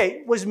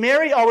 Okay, was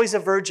Mary always a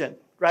virgin?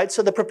 Right?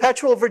 So the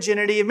perpetual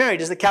virginity of Mary,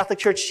 does the Catholic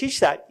Church teach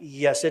that?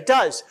 Yes, it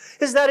does.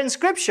 Is that in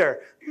Scripture?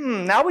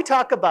 Now we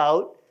talk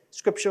about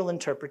scriptural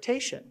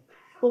interpretation.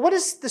 Well, what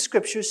does the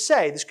Scriptures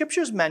say? The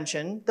Scriptures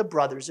mention the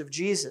brothers of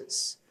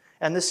Jesus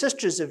and the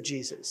sisters of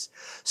Jesus.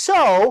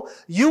 So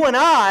you and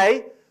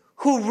I,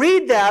 who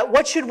read that,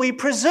 what should we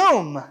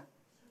presume?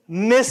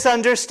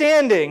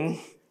 Misunderstanding.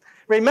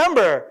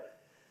 Remember,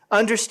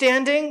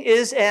 understanding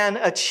is an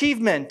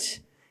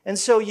achievement, and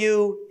so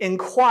you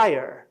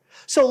inquire.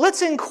 So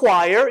let's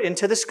inquire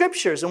into the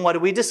Scriptures, and what do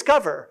we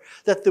discover?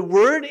 That the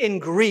word in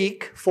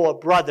Greek for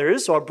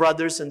brothers or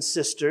brothers and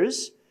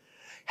sisters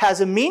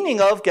has a meaning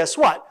of, guess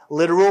what?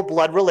 Literal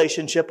blood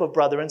relationship of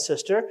brother and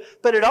sister,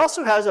 but it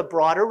also has a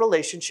broader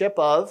relationship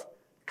of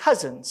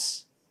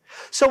cousins.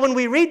 So when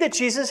we read that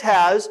Jesus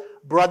has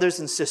brothers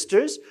and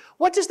sisters,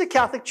 what does the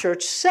Catholic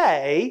Church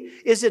say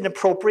is an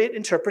appropriate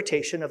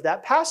interpretation of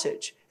that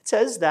passage? It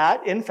says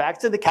that, in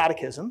fact, in the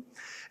Catechism,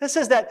 it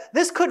says that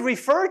this could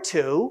refer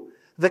to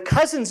the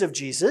cousins of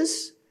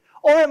Jesus,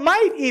 or it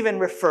might even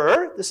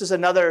refer, this is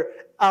another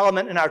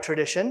element in our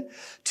tradition,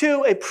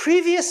 to a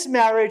previous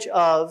marriage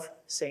of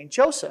St.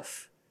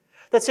 Joseph.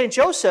 That St.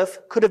 Joseph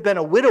could have been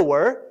a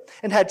widower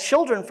and had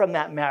children from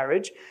that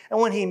marriage,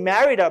 and when he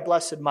married our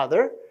Blessed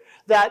Mother,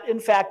 that in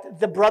fact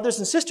the brothers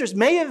and sisters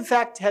may in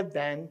fact have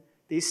been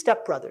these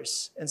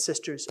stepbrothers and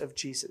sisters of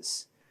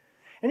Jesus.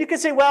 And you could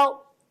say,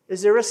 well,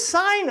 is there a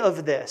sign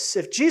of this?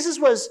 If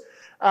Jesus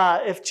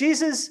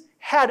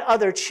had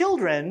other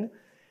children,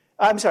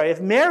 if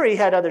Mary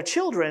had other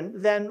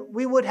children, then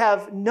we would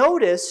have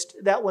noticed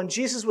that when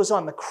Jesus was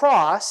on the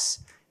cross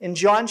in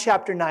John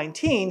chapter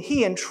 19,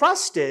 he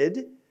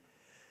entrusted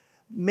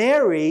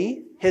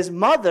Mary, his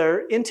mother,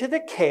 into the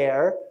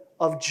care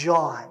of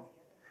John.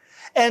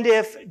 And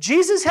if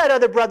Jesus had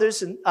other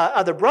brothers,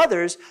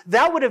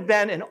 that would have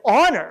been an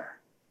honor.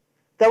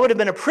 That would have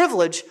been a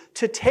privilege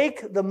to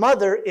take the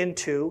mother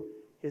into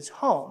his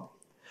home.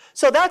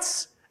 So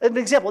that's an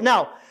example.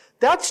 Now,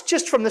 that's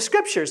just from the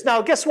Scriptures.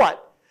 Now, guess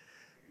what?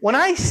 When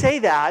I say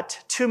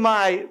that to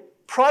my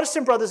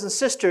Protestant brothers and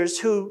sisters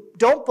who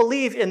don't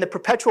believe in the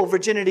perpetual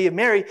virginity of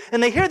Mary,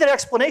 and they hear that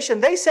explanation,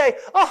 they say,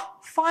 oh,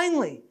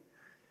 finally,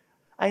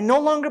 I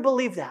no longer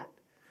believe that,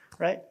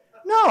 right?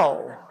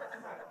 No.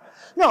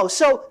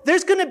 So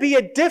there's going to be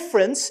a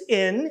difference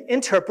in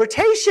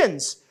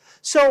interpretations.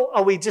 So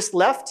are we just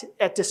left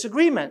at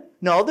disagreement?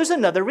 No, there's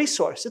another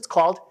resource. It's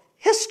called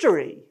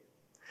history.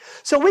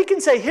 So we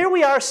can say, here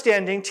we are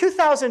standing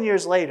 2,000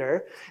 years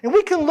later, and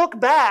we can look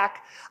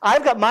back.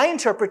 I've got my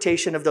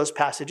interpretation of those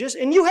passages,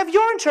 and you have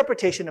your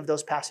interpretation of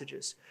those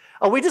passages.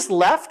 Are we just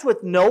left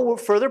with no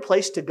further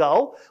place to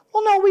go?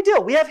 Well, no, we do.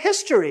 We have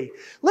history.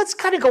 Let's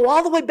kind of go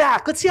all the way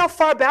back. Let's see how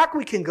far back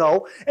we can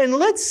go, and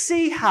let's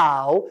see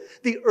how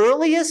the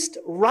earliest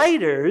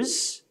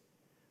writers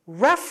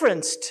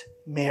referenced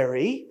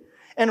Mary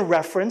and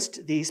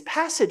referenced these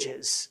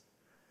passages.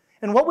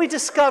 And what we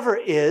discover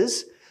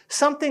is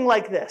something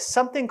like this,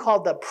 something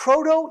called the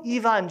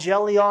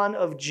Proto-Evangelion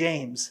of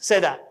James. Say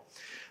that.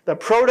 The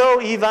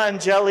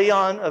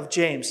Proto-Evangelion of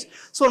James.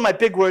 It's one of my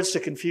big words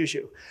to confuse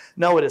you.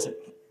 No, it isn't.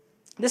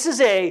 This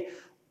is a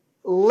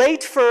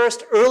late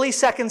 1st, early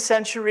 2nd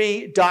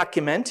century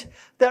document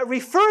that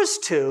refers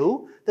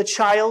to the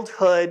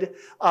childhood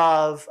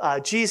of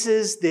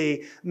Jesus,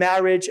 the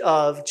marriage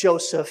of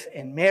Joseph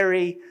and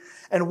Mary.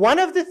 And one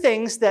of the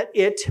things that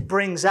it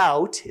brings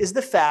out is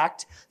the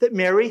fact that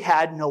Mary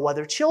had no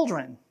other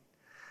children.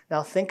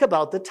 Now think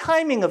about the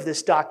timing of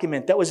this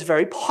document that was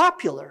very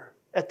popular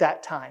at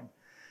that time.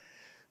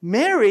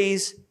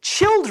 Mary's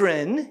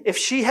children, if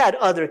she had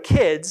other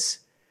kids,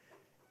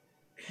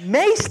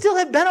 may still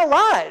have been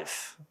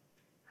alive.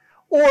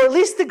 Or at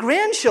least the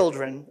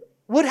grandchildren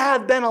would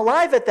have been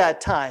alive at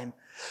that time.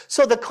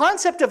 So the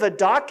concept of a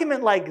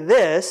document like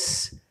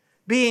this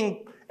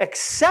being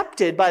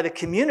accepted by the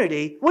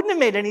community wouldn't have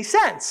made any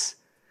sense.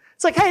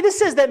 It's like, hey, this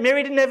says that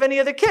Mary didn't have any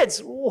other kids.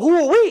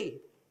 Who are we?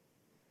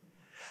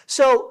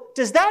 So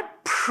does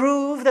that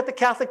prove that the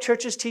Catholic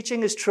Church's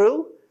teaching is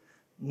true?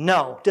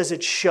 No. Does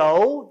it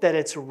show that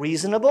it's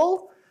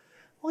reasonable?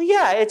 Well,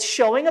 yeah, it's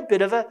showing a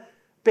bit of a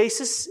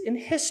basis in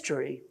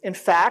history. In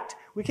fact,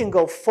 we can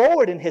go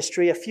forward in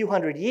history a few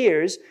hundred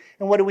years,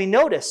 and what do we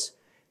notice?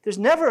 There's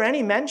never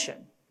any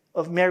mention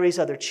of Mary's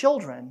other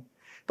children,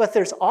 but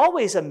there's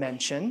always a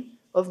mention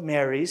of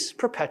Mary's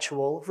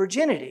perpetual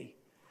virginity.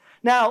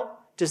 Now,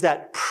 does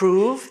that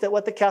prove that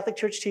what the Catholic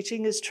Church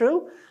teaching is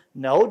true?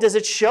 No. Does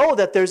it show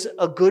that there's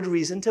a good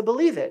reason to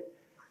believe it?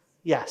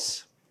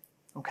 Yes.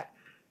 Okay.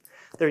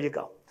 There you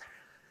go.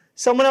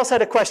 Someone else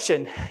had a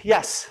question.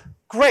 Yes.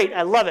 Great.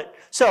 I love it.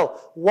 So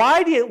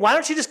why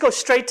don't you just go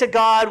straight to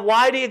God?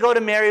 Why do you go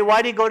to Mary?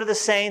 Why do you go to the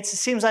saints? It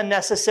seems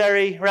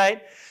unnecessary,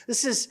 right?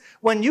 This is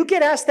when you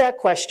get asked that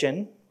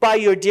question by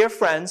your dear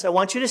friends, I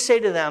want you to say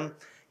to them,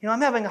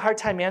 I'm having a hard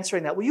time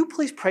answering that. Will you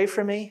please pray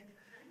for me?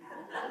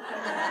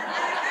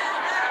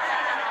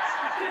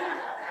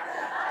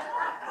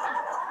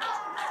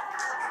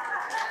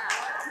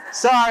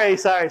 Sorry.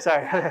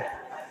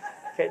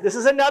 Okay, this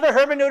is another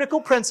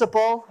hermeneutical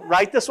principle.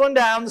 Write this one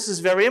down. This is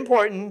very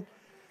important.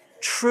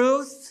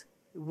 Truth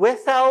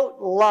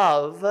without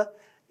love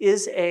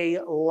is a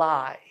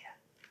lie.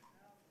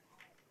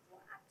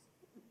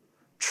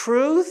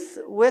 Truth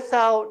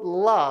without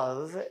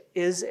love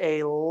is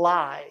a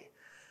lie.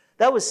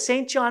 That was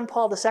St. John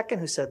Paul II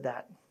who said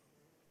that.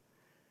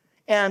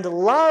 And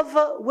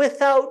love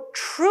without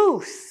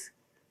truth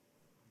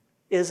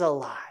is a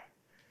lie.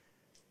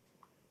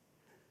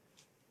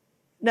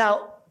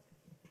 Now,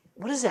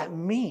 what does that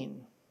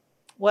mean?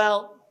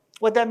 Well,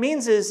 what that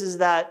means is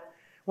that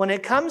when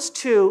it comes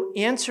to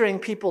answering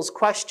people's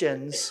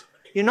questions,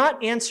 you're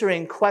not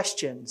answering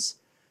questions.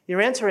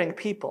 You're answering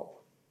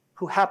people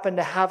who happen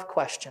to have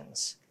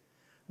questions.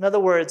 In other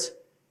words,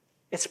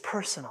 it's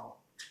personal.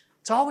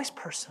 It's always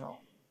personal.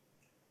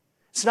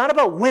 It's not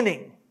about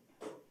winning.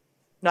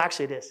 No,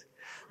 actually it is.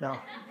 No,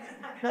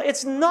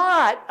 it's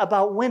not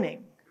about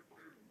winning.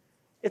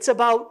 It's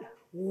about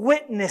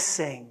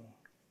witnessing.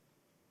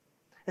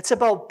 It's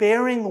about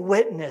bearing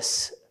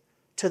witness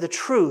to the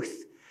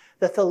truth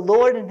that the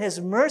Lord in his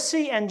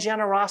mercy and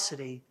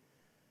generosity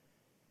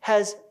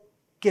has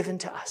given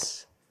to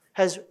us,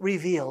 has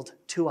revealed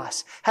to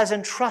us, has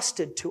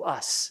entrusted to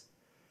us.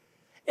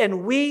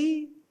 And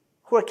we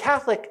who are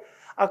Catholic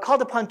are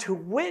called upon to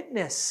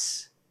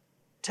witness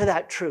to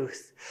that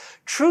truth.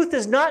 Truth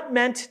is not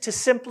meant to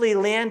simply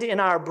land in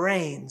our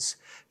brains.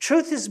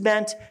 Truth is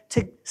meant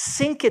to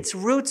sink its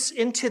roots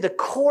into the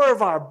core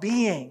of our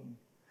being.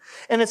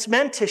 And it's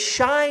meant to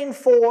shine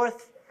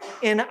forth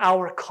in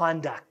our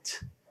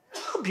conduct.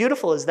 How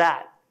beautiful is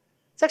that?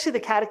 It's actually the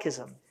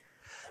Catechism.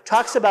 It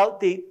talks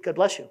about God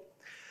bless you,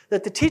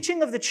 that the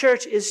teaching of the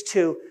church is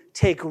to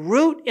take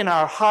root in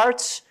our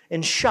hearts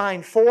and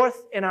shine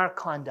forth in our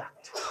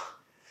conduct.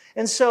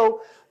 And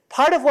so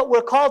part of what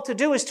we're called to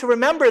do is to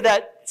remember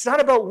that it's not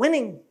about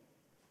winning,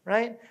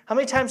 right? How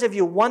many times have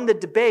you won the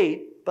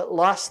debate but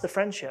lost the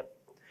friendship?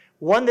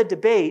 Won the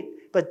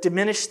debate but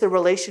diminished the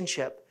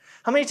relationship?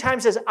 How many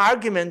times has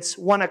arguments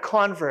won a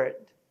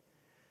convert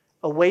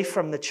away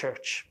from the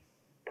church?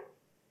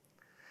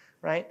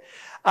 Right?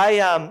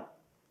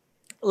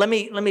 Let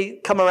me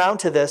come around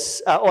to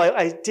this.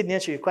 I didn't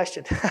answer your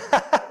question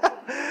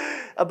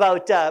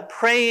about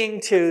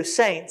praying to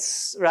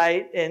saints,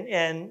 right?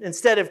 And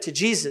instead of to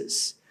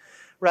Jesus,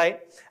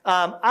 right?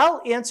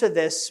 I'll answer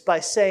this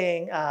by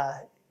saying,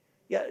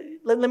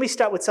 let me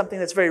start with something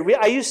that's very real.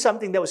 I used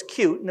something that was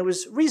cute and it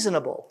was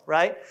reasonable,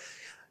 right?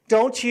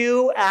 Don't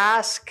you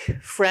ask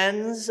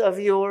friends of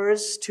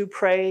yours to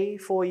pray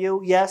for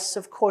you? Yes,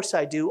 of course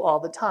I do all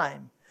the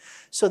time.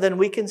 So then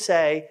we can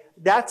say,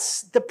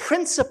 that's the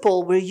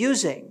principle we're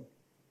using.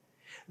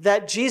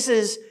 That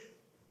Jesus,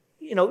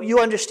 you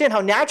understand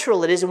how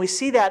natural it is, and we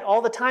see that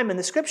all the time in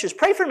the scriptures.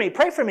 Pray for me,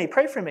 pray for me,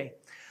 pray for me.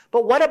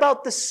 But what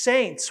about the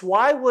saints?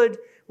 Why would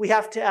we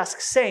have to ask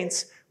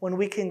saints when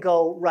we can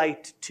go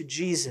right to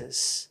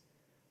Jesus,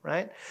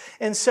 right?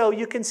 And so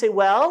you can say,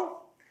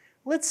 well,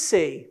 let's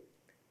see.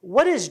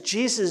 What is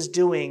Jesus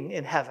doing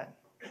in heaven?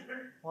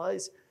 Well,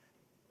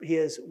 he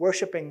is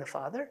worshiping the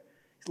Father.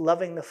 He's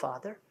loving the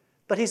Father.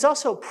 But he's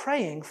also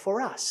praying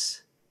for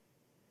us.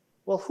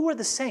 Well, who are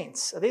the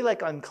saints? Are they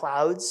like on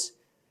clouds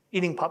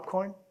eating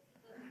popcorn?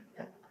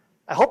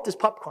 I hope there's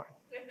popcorn.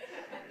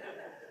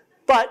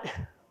 But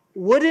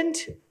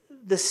wouldn't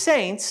the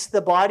saints,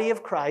 the body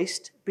of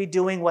Christ, be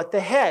doing what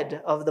the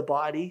head of the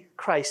body,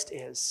 Christ,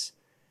 is?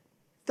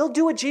 They'll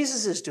do what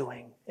Jesus is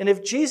doing. And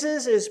if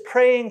Jesus is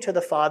praying to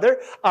the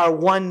Father, our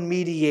one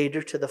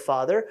mediator to the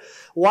Father,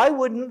 why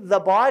wouldn't the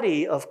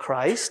body of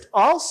Christ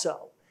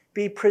also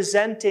be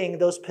presenting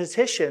those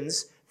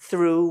petitions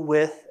through,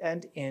 with,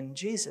 and in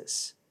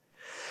Jesus?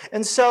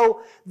 And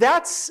so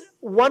that's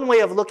one way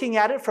of looking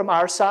at it from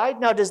our side.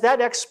 Now, does that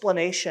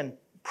explanation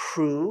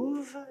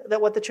prove that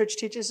what the church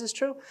teaches is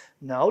true?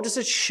 No. Does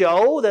it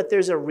show that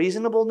there's a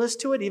reasonableness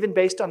to it, even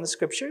based on the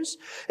scriptures?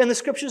 In the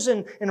scriptures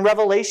in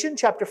Revelation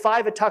chapter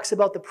 5, it talks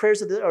about the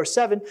prayers of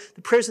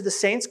the prayers of the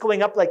saints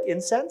going up like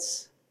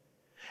incense.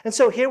 And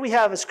so here we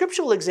have a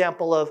scriptural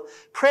example of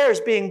prayers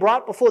being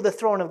brought before the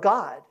throne of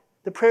God,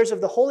 the prayers of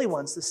the holy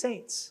ones, the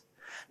saints.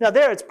 Now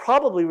there it's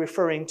probably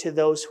referring to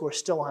those who are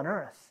still on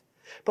earth.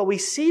 But we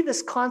see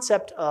this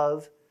concept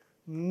of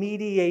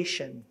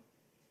mediation.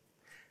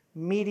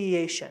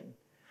 Mediation.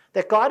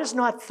 That God is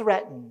not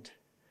threatened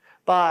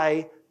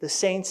by the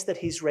saints that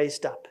he's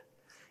raised up.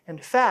 In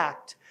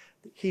fact,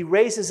 he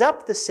raises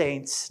up the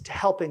saints to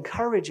help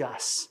encourage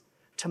us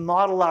to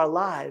model our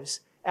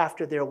lives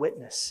after their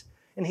witness.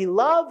 And he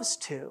loves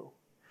to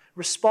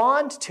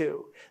respond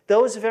to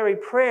those very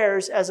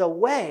prayers as a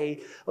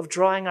way of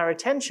drawing our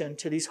attention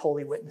to these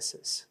holy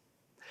witnesses.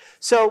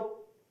 So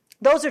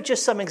those are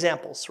just some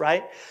examples,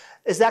 right?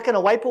 Is that going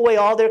to wipe away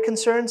all their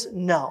concerns?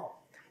 No.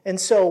 And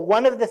so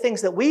one of the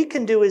things that we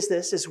can do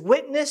is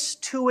witness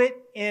to it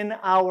in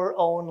our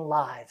own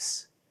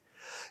lives.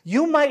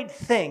 You might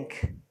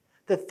think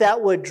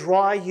that would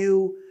draw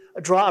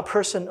a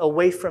person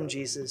away from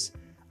Jesus.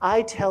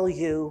 I tell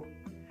you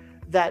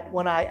that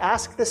when I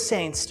ask the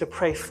saints to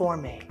pray for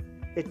me,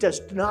 it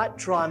does not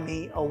draw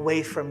me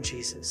away from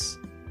Jesus.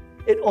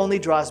 It only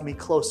draws me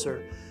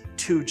closer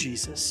to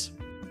Jesus.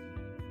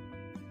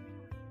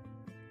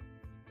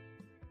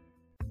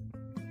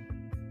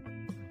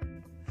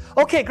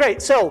 Okay,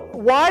 great. So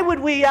why would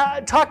we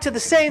talk to the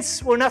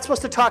saints? We're not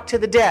supposed to talk to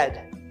the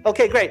dead.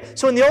 Okay, great.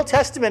 So in the Old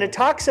Testament, it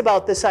talks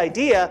about this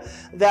idea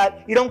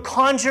that you don't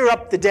conjure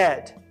up the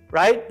dead,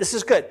 right? This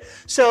is good.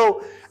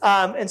 So,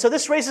 and so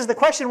this raises the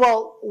question,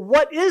 well,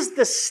 what is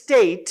the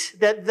state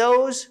that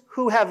those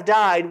who have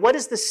died, what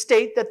is the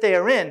state that they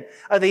are in?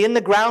 Are they in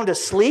the ground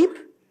asleep,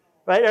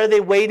 right? Are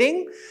they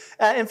waiting?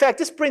 In fact,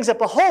 this brings up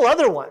a whole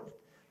other one,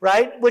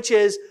 right? Which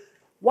is,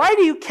 why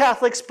do you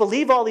Catholics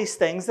believe all these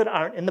things that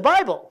aren't in the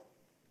Bible?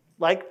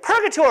 Like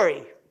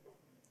purgatory,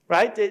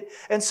 right?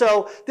 And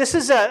so this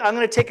is I'm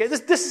going to take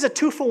this is a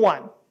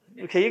 2-for-1.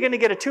 Okay, you're going to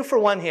get a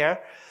 2-for-1 here.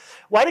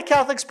 Why do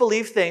Catholics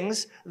believe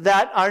things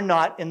that are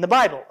not in the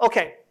Bible?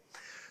 Okay,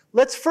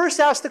 let's first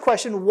ask the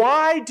question,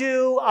 why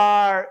do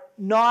our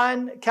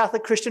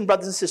non-Catholic Christian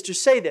brothers and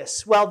sisters say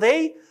this? Well,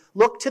 they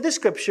look to the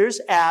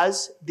scriptures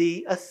as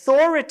the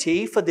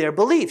authority for their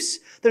beliefs.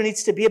 There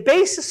needs to be a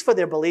basis for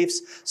their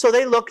beliefs, so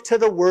they look to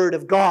the Word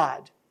of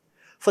God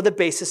for the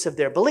basis of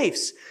their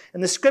beliefs.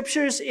 And the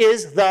scriptures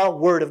is the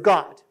Word of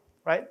God,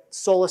 right?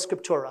 Sola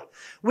Scriptura.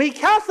 We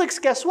Catholics,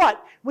 guess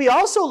what? We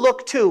also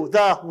look to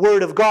the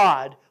Word of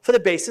God for the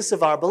basis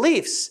of our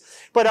beliefs.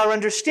 But our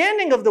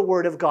understanding of the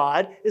Word of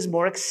God is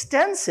more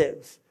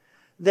extensive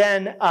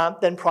than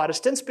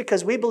Protestants,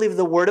 because we believe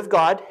the Word of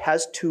God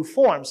has 2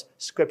 forms,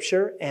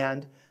 Scripture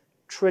and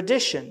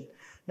tradition.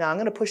 Now, I'm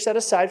going to push that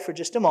aside for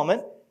just a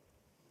moment.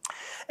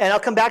 And I'll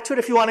come back to it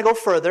if you want to go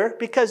further,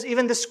 because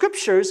even the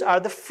Scriptures are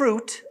the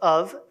fruit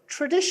of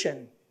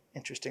tradition,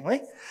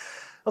 interestingly.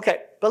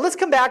 Okay, but let's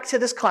come back to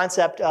this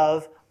concept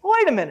of,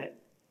 wait a minute.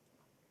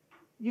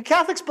 You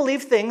Catholics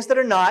believe things that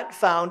are not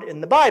found in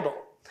the Bible.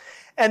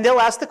 And they'll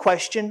ask the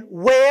question,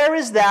 where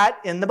is that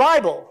in the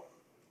Bible?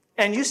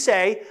 And you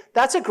say,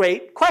 that's a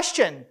great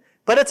question,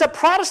 but it's a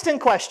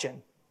Protestant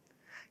question.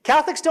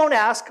 Catholics don't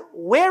ask,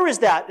 where is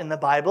that in the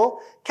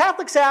Bible?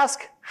 Catholics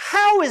ask,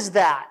 how is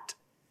that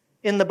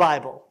in the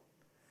Bible?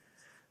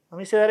 Let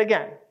me say that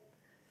again.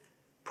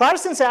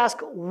 Protestants ask,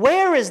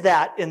 where is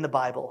that in the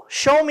Bible?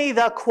 Show me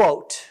the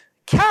quote.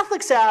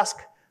 Catholics ask,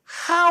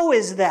 how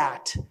is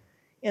that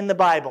in the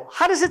Bible?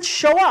 How does it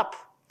show up?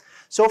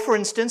 So, for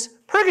instance,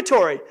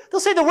 purgatory.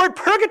 They'll say the word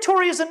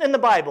purgatory isn't in the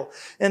Bible,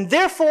 and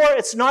therefore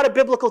it's not a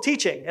biblical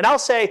teaching. And I'll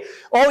say,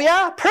 oh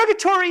yeah,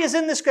 purgatory is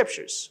in the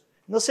scriptures.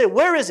 And they'll say,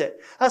 where is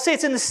it? I'll say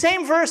it's in the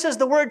same verse as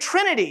the word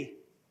Trinity.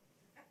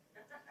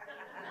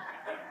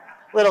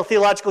 Little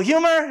theological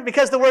humor,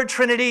 because the word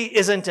Trinity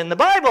isn't in the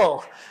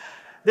Bible.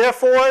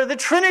 Therefore, the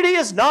Trinity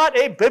is not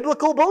a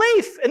biblical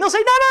belief. And they'll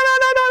say,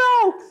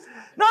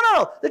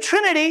 no. The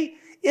Trinity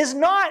is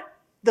not,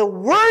 the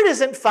word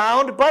isn't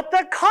found, but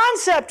the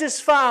concept is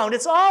found.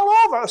 It's all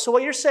over. So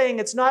what you're saying,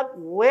 it's not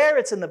where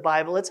it's in the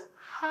Bible, it's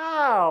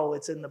how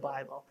it's in the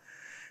Bible.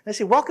 And I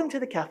say, welcome to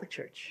the Catholic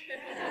Church.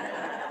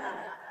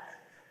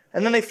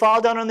 And then they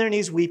fall down on their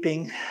knees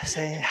weeping,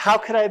 saying, how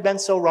could I have been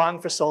so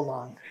wrong for so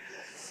long?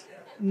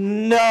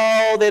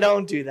 No, they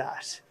don't do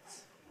that.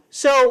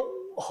 So,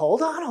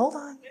 hold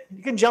on.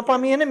 You can jump on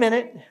me in a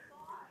minute.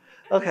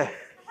 Okay.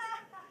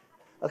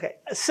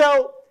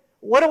 So,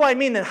 what do I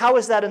mean then? How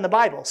is that in the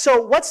Bible?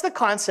 So, what's the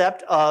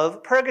concept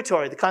of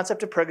purgatory? The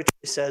concept of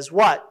purgatory says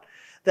what?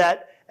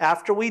 That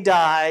after we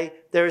die,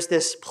 there's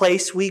this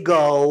place we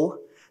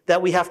go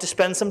that we have to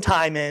spend some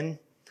time in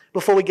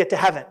before we get to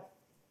heaven,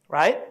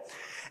 right?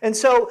 And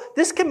so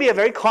this can be a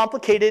very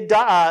complicated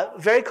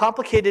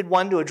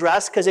one to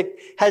address, because it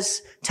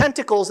has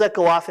tentacles that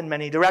go off in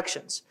many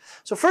directions.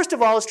 So first of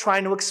all is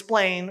trying to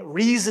explain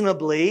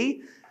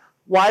reasonably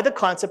why the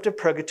concept of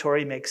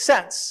purgatory makes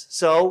sense.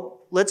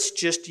 So let's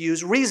just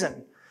use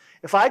reason.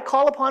 If I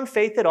call upon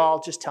faith at all,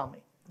 just tell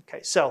me.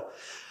 Okay, so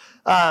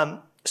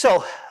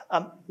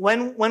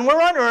when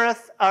we're on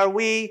earth, are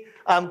we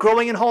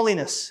growing in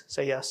holiness?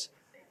 Say yes.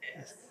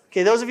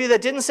 Okay, those of you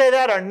that didn't say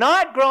that are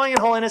not growing in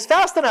holiness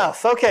fast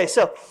enough. Okay,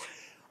 so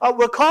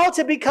we're called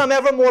to become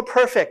ever more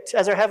perfect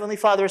as our Heavenly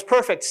Father is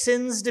perfect.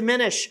 Sins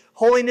diminish,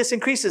 holiness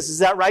increases. Is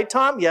that right,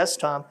 Tom? Yes,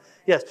 Tom.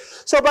 Yes.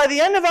 So by the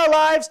end of our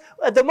lives,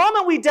 at the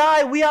moment we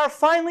die, we are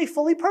finally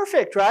fully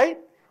perfect, right?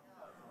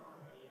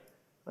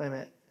 Wait a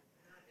minute.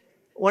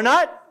 We're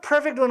not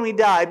perfect when we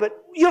die,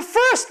 but your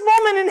first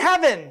moment in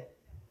heaven,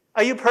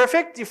 are you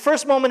perfect? Your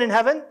first moment in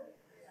heaven?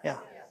 Yeah.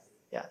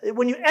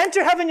 When you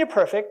enter heaven, you're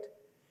perfect.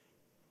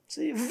 So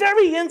the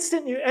very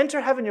instant you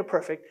enter heaven, you're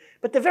perfect.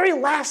 But the very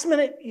last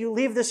minute you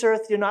leave this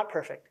earth, you're not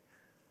perfect.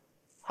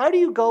 How do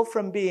you go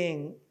from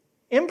being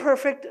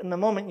imperfect in the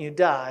moment you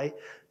die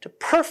to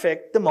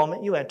perfect the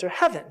moment you enter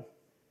heaven?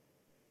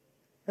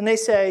 And they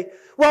say,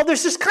 well,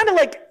 there's this kind of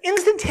like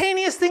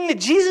instantaneous thing that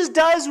Jesus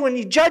does when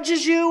he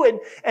judges you,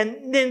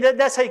 and then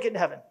that's how you get in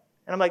heaven.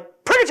 And I'm like,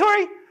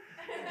 purgatory?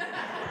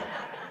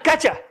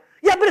 Gotcha.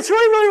 Yeah, but it's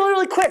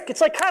really quick. It's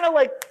like kind of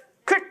like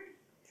quick.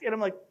 And I'm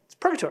like, it's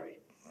purgatory.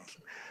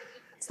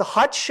 It's the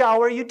hot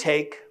shower you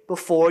take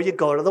before you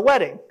go to the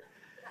wedding.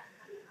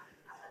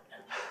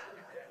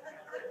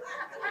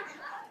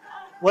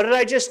 What did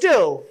I just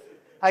do?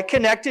 I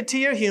connected to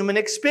your human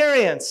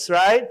experience,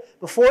 right?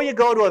 Before you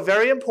go to a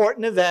very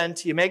important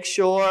event, you make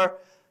sure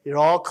you're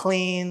all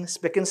clean,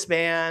 spick and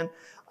span,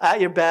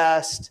 at your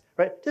best,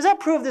 right? Does that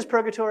prove there's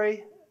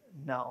purgatory?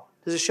 No.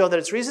 Does it show that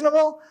it's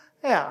reasonable?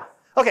 Yeah.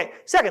 Okay,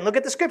 second, look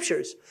at the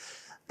scriptures.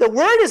 The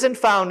word isn't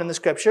found in the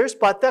scriptures,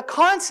 but the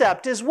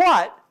concept is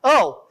what?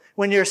 Oh,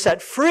 when you're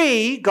set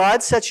free,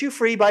 God sets you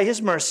free by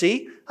his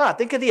mercy.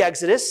 Think of the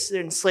Exodus.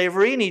 They're in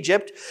slavery in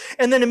Egypt.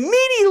 And then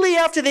immediately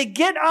after they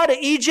get out of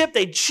Egypt,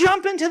 they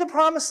jump into the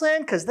promised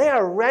land because they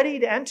are ready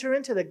to enter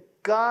into the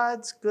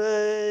God's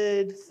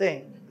good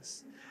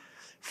things.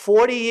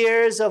 40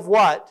 years of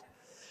what?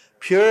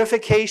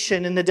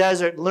 Purification in the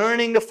desert,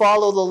 learning to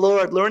follow the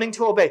Lord, learning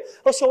to obey.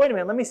 Oh, so wait a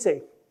minute, let me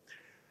see.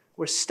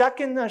 We're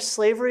stuck in the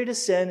slavery to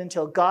sin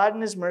until God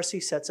in his mercy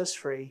sets us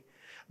free.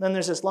 Then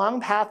there's this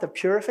long path of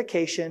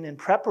purification and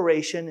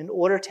preparation in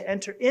order to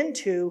enter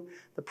into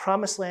the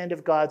promised land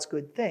of God's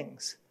good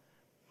things.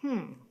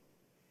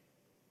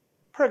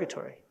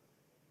 Purgatory.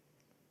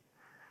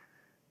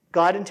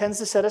 God intends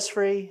to set us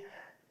free.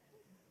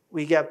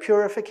 We get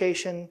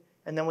purification,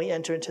 and then we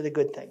enter into the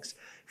good things.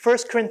 1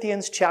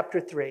 Corinthians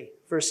chapter 3,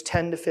 verse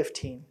 10 to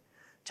 15.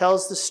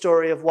 Tells the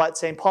story of what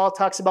St. Paul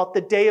talks about the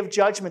day of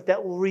judgment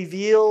that will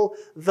reveal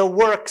the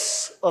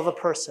works of a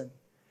person.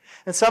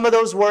 And some of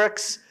those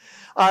works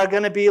are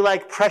going to be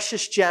like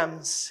precious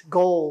gems,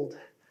 gold.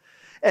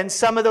 And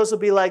some of those will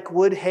be like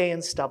wood, hay,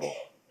 and stubble.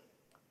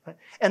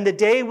 And the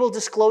day will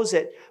disclose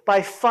it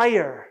by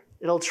fire.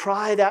 It'll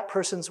try that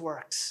person's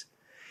works.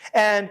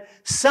 And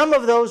some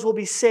of those will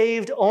be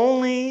saved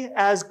only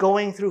as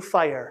going through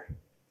fire.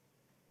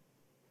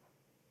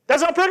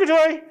 That's not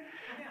purgatory.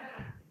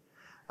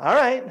 All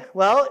right,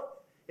 well,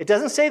 it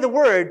doesn't say the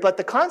word, but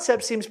the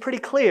concept seems pretty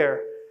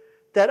clear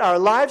that our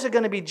lives are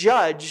going to be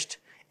judged,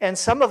 and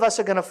some of us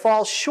are going to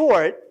fall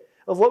short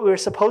of what we were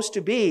supposed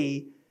to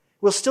be.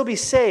 We'll still be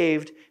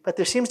saved, but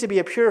there seems to be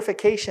a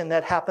purification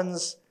that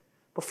happens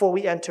before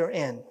we enter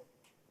in.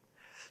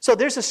 So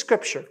there's a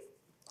scripture.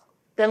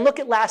 Then look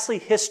at, lastly,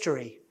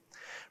 history.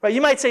 Right, you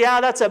might say,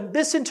 that's a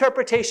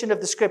misinterpretation of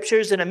the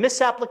scriptures and a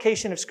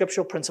misapplication of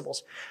scriptural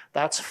principles.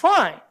 That's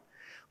fine.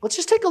 Let's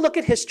just take a look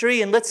at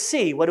history and let's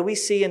see. What do we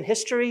see in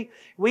history?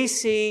 We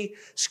see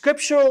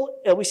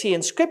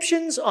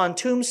inscriptions on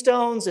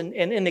tombstones and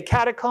in the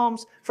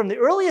catacombs from the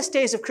earliest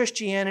days of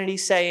Christianity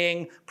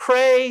saying,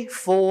 "Pray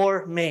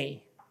for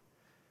me."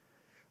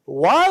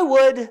 Why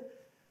would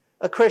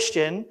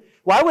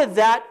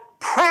that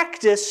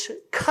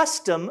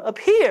custom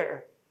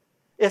appear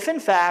if in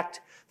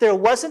fact there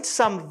wasn't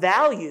some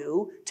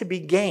value to be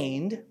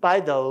gained by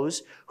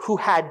those who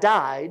had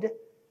died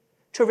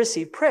to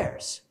receive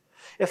prayers?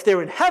 If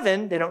they're in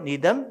heaven, they don't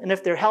need them. And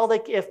if they're in hell,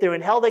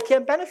 they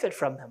can't benefit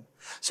from them.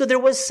 So there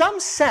was some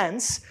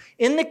sense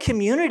in the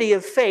community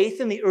of faith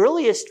from the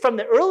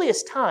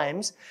earliest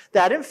times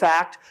that, in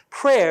fact,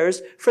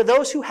 prayers for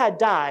those who had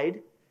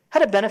died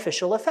had a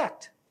beneficial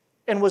effect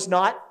and was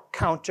not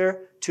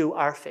counter to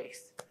our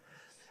faith.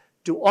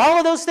 Do all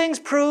of those things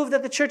prove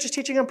that the church's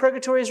teaching on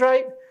purgatory is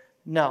right?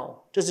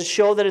 No. Does it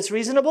show that it's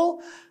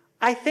reasonable?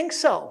 I think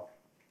so.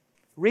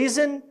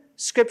 Reason,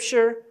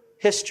 scripture,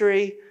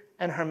 history,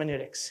 and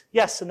hermeneutics.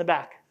 Yes, in the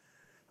back.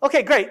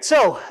 Okay, great.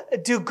 So,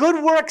 do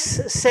good works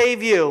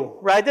save you?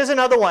 Right? There's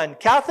another one.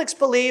 Catholics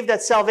believe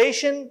that some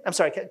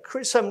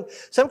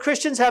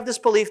Christians have this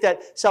belief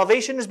that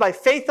salvation is by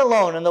faith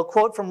alone, and they'll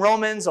quote from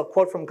Romans, they'll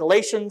quote from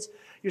Galatians.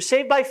 You're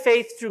saved by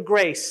faith through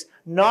grace,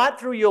 not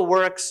through your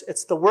works.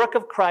 It's the work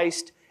of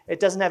Christ. It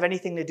doesn't have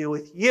anything to do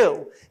with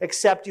you,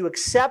 except you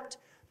accept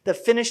the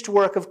finished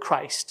work of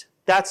Christ.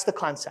 That's the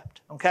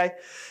concept, okay?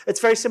 It's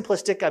very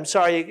simplistic. I'm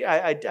sorry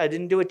I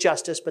didn't do it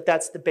justice, but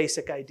that's the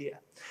basic idea.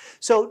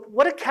 So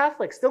what do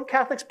Catholics? Don't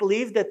Catholics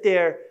believe that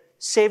they're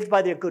saved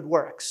by their good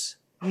works?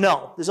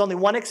 No, there's only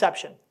one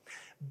exception.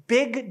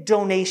 Big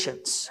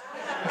donations,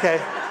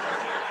 okay?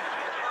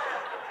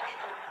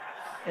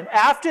 And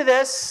after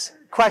this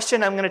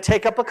question, I'm going to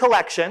take up a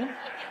collection.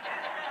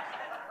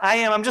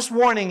 I'm just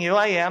warning you,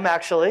 I am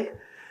actually.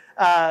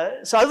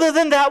 So other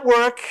than that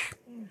work,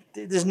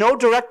 there's no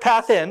direct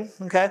path in,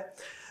 okay?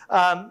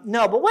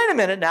 No, but wait a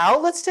minute now.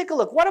 Let's take a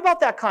look. What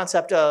about that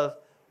concept of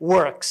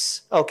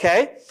works,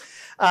 okay?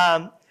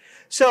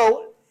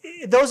 So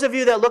those of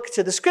you that look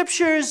to the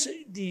scriptures,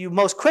 you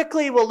most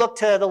quickly will look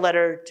to the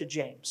letter to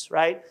James,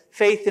 right?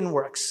 Faith in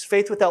works.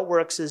 Faith without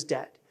works is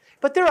dead.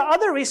 But there are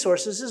other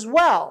resources as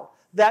well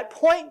that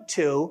point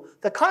to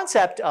the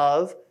concept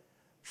of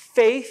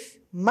faith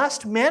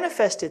must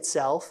manifest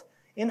itself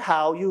in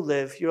how you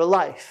live your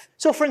life.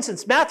 So for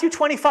instance, Matthew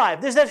 25,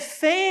 there's that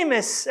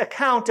famous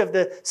account of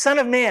the Son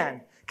of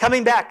Man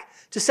coming back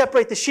to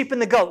separate the sheep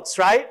and the goats,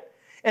 right?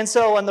 And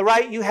so on the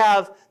right, you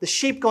have the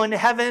sheep going to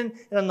heaven,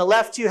 and on the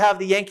left, you have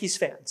the Yankees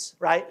fans,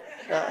 right?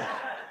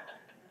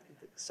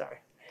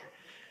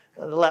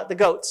 The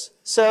goats.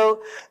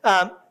 So,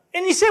 and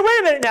you say, wait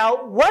a minute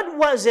now, what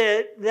was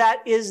it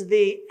that is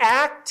the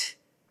act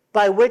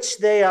by which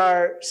they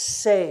are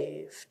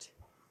saved?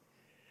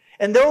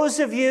 And those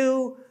of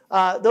you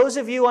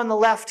on the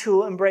left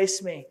who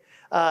embrace me,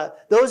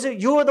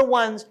 You are the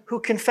ones who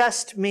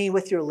confessed me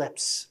with your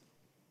lips.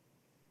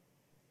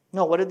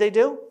 No, what did they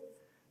do?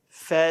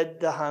 Fed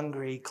the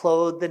hungry,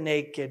 clothed the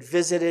naked,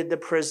 visited the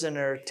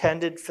prisoner,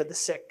 tended for the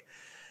sick.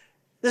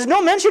 There's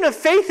no mention of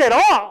faith at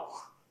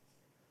all.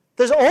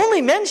 There's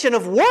only mention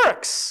of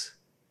works.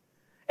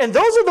 And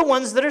those are the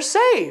ones that are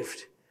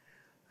saved.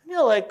 And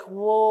you're like,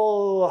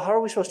 whoa, how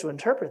are we supposed to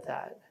interpret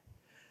that?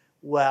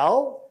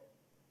 Well,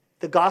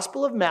 the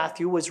Gospel of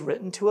Matthew was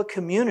written to a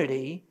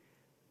community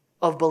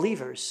of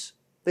believers.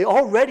 They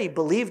already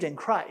believed in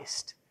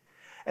Christ.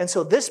 And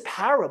so this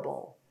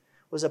parable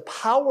was a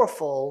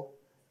powerful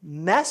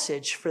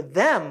message for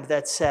them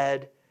that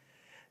said,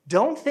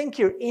 don't think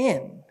you're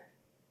in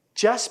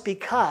just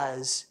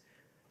because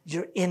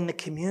you're in the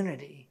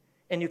community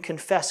and you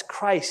confess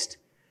Christ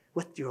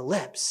with your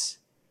lips.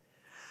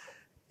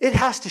 It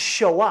has to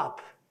show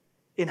up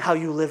in how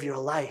you live your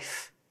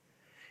life.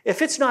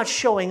 If it's not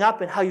showing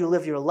up in how you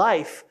live your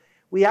life,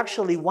 we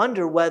actually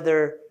wonder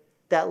whether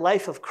that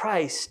life of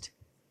Christ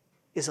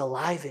is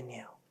alive in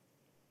you.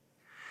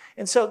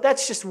 And so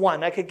that's just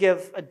one. I could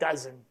give a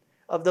dozen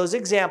of those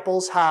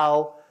examples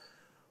how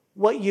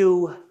what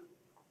you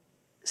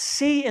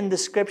see in the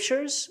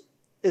scriptures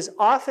is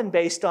often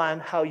based on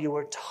how you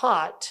were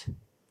taught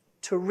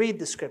to read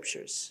the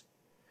scriptures.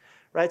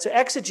 Right? So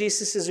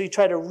exegesis is where you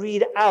try to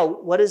read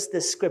out what does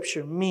this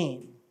scripture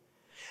mean.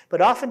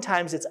 But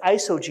oftentimes it's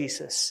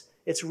eisegesis.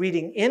 It's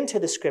reading into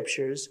the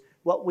scriptures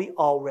what we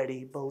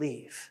already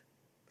believe.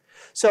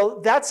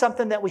 So that's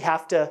something that we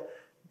have to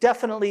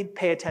definitely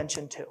pay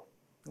attention to.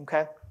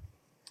 Okay?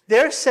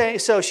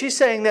 So she's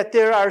saying that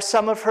there are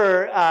some of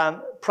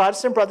her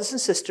Protestant brothers and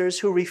sisters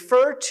who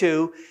refer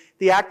to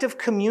the act of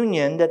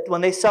communion, that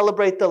when they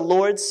celebrate the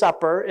Lord's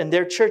Supper in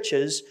their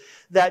churches,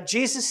 that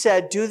Jesus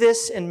said, do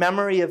this in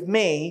memory of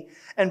me.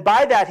 And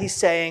by that he's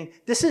saying,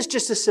 this is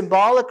just a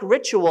symbolic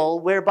ritual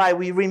whereby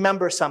we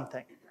remember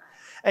something.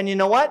 And you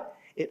know what?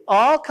 It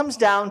all comes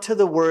down to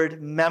the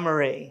word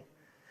memory.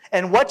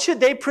 And what should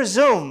they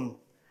presume?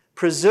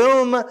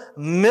 Presume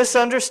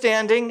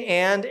misunderstanding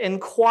and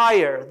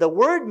inquire. The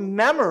word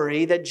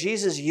memory that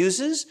Jesus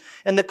uses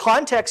in the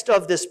context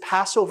of this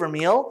Passover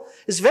meal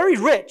is very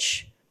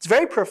rich. It's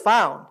very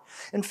profound.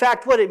 In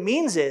fact, what it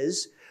means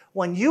is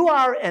when you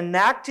are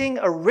enacting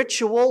a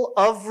ritual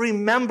of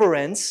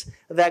remembrance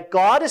that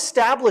God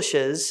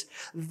establishes,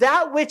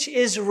 that which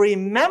is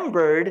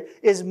remembered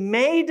is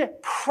made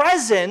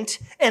present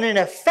in an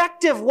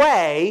effective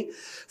way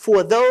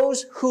for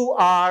those who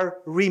are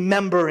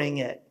remembering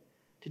it.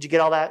 Did you get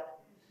all that?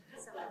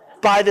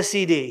 Buy the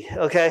CD,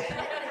 okay?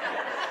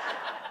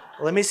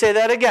 Let me say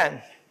that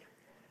again.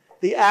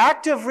 The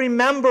act of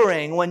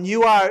remembering, when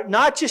you are,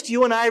 not just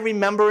you and I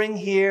remembering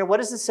here, what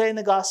does it say in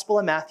the Gospel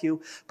of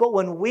Matthew? But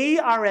when we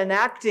are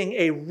enacting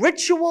a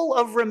ritual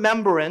of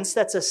remembrance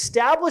that's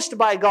established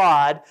by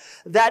God,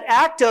 that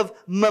act of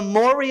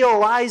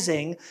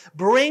memorializing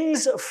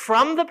brings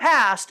from the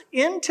past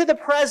into the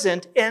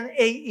present in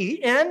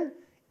an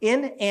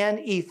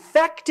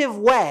effective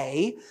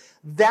way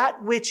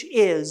that which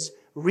is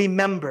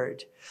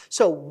remembered.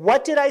 So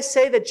what did I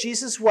say that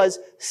Jesus was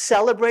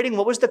celebrating?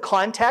 What was the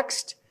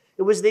context?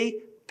 It was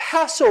the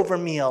Passover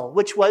meal,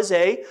 which was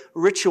a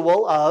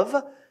ritual of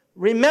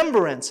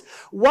remembrance.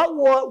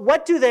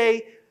 What do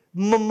they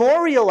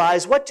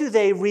memorialize? What do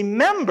they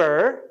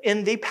remember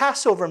in the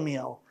Passover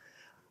meal?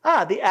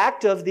 The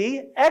act of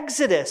the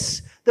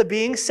Exodus, the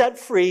being set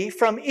free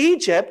from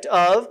Egypt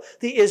of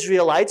the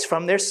Israelites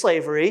from their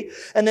slavery,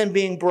 and then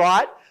being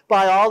brought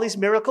by all these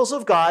miracles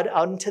of God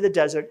out into the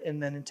desert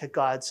and then into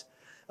God's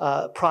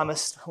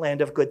promised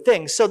land of good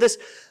things. So this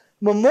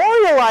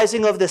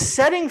memorializing of the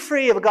setting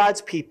free of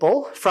God's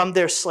people from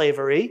their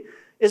slavery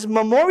is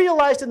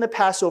memorialized in the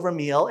Passover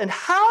meal. And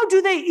how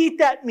do they eat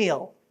that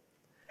meal?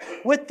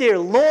 With their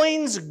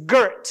loins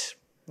girt.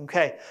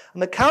 Okay, on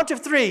the count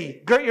of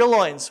three, girt your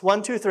loins.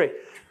 1, 2, 3.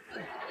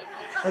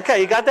 Okay,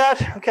 you got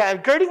that? Okay, I'm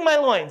girding my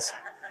loins.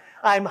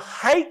 I'm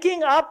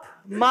hiking up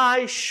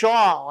my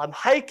shawl. I'm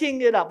hiking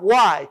it up.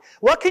 Why?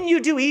 What can you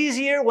do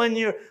easier when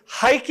you're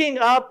hiking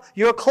up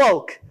your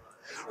cloak?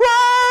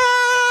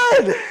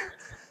 Run!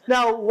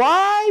 Now,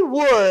 why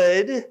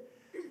would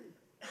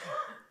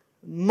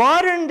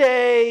modern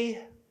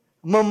day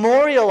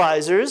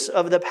memorializers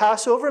of the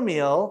Passover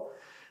meal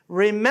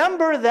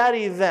remember that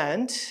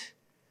event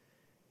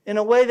in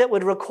a way that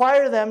would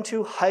require them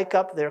to hike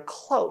up their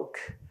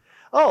cloak?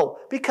 Oh,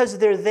 because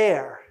they're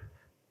there.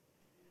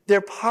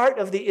 They're part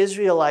of the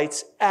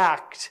Israelites'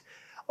 act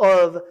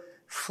of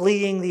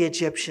fleeing the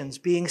Egyptians,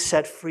 being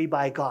set free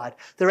by God.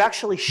 They're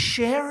actually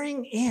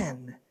sharing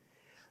in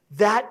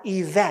that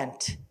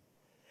event.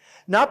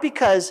 Not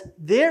because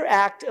their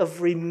act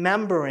of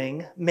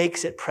remembering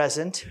makes it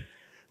present,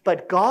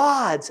 but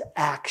God's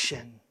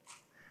action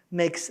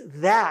makes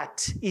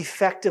that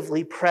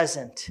effectively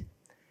present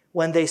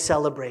when they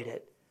celebrate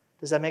it.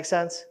 Does that make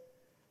sense?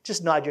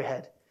 Just nod your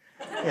head.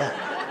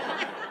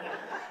 Yeah.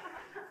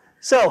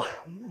 So,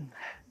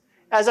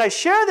 as I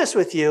share this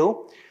with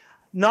you,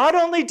 not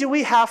only do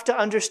we have to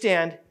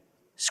understand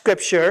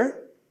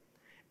Scripture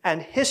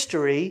and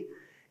history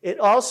It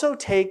also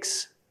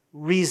takes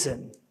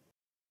reason.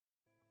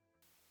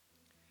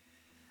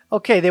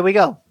 Okay, there we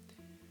go.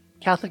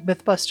 Catholic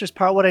Mythbusters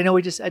Part 1. I know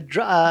we just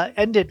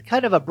ended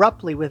kind of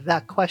abruptly with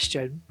that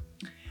question.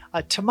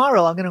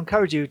 Tomorrow, I'm going to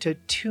encourage you to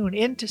tune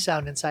into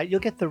Sound Insight. You'll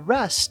get the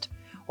rest,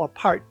 or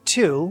Part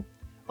 2,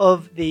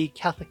 of the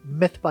Catholic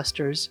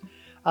Mythbusters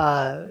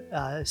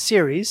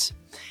series.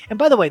 And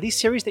by the way, these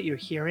series that you're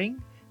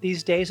hearing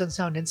these days on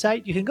Sound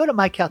Insight, you can go to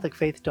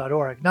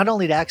mycatholicfaith.org, not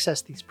only to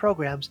access these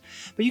programs,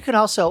 but you can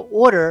also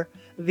order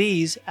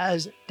these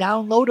as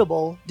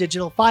downloadable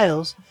digital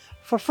files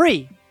for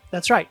free.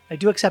 That's right, I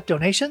do accept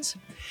donations,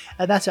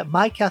 and that's at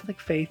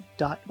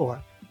mycatholicfaith.org.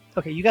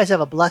 Okay, you guys have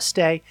a blessed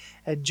day,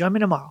 and join me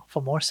tomorrow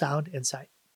for more Sound Insight.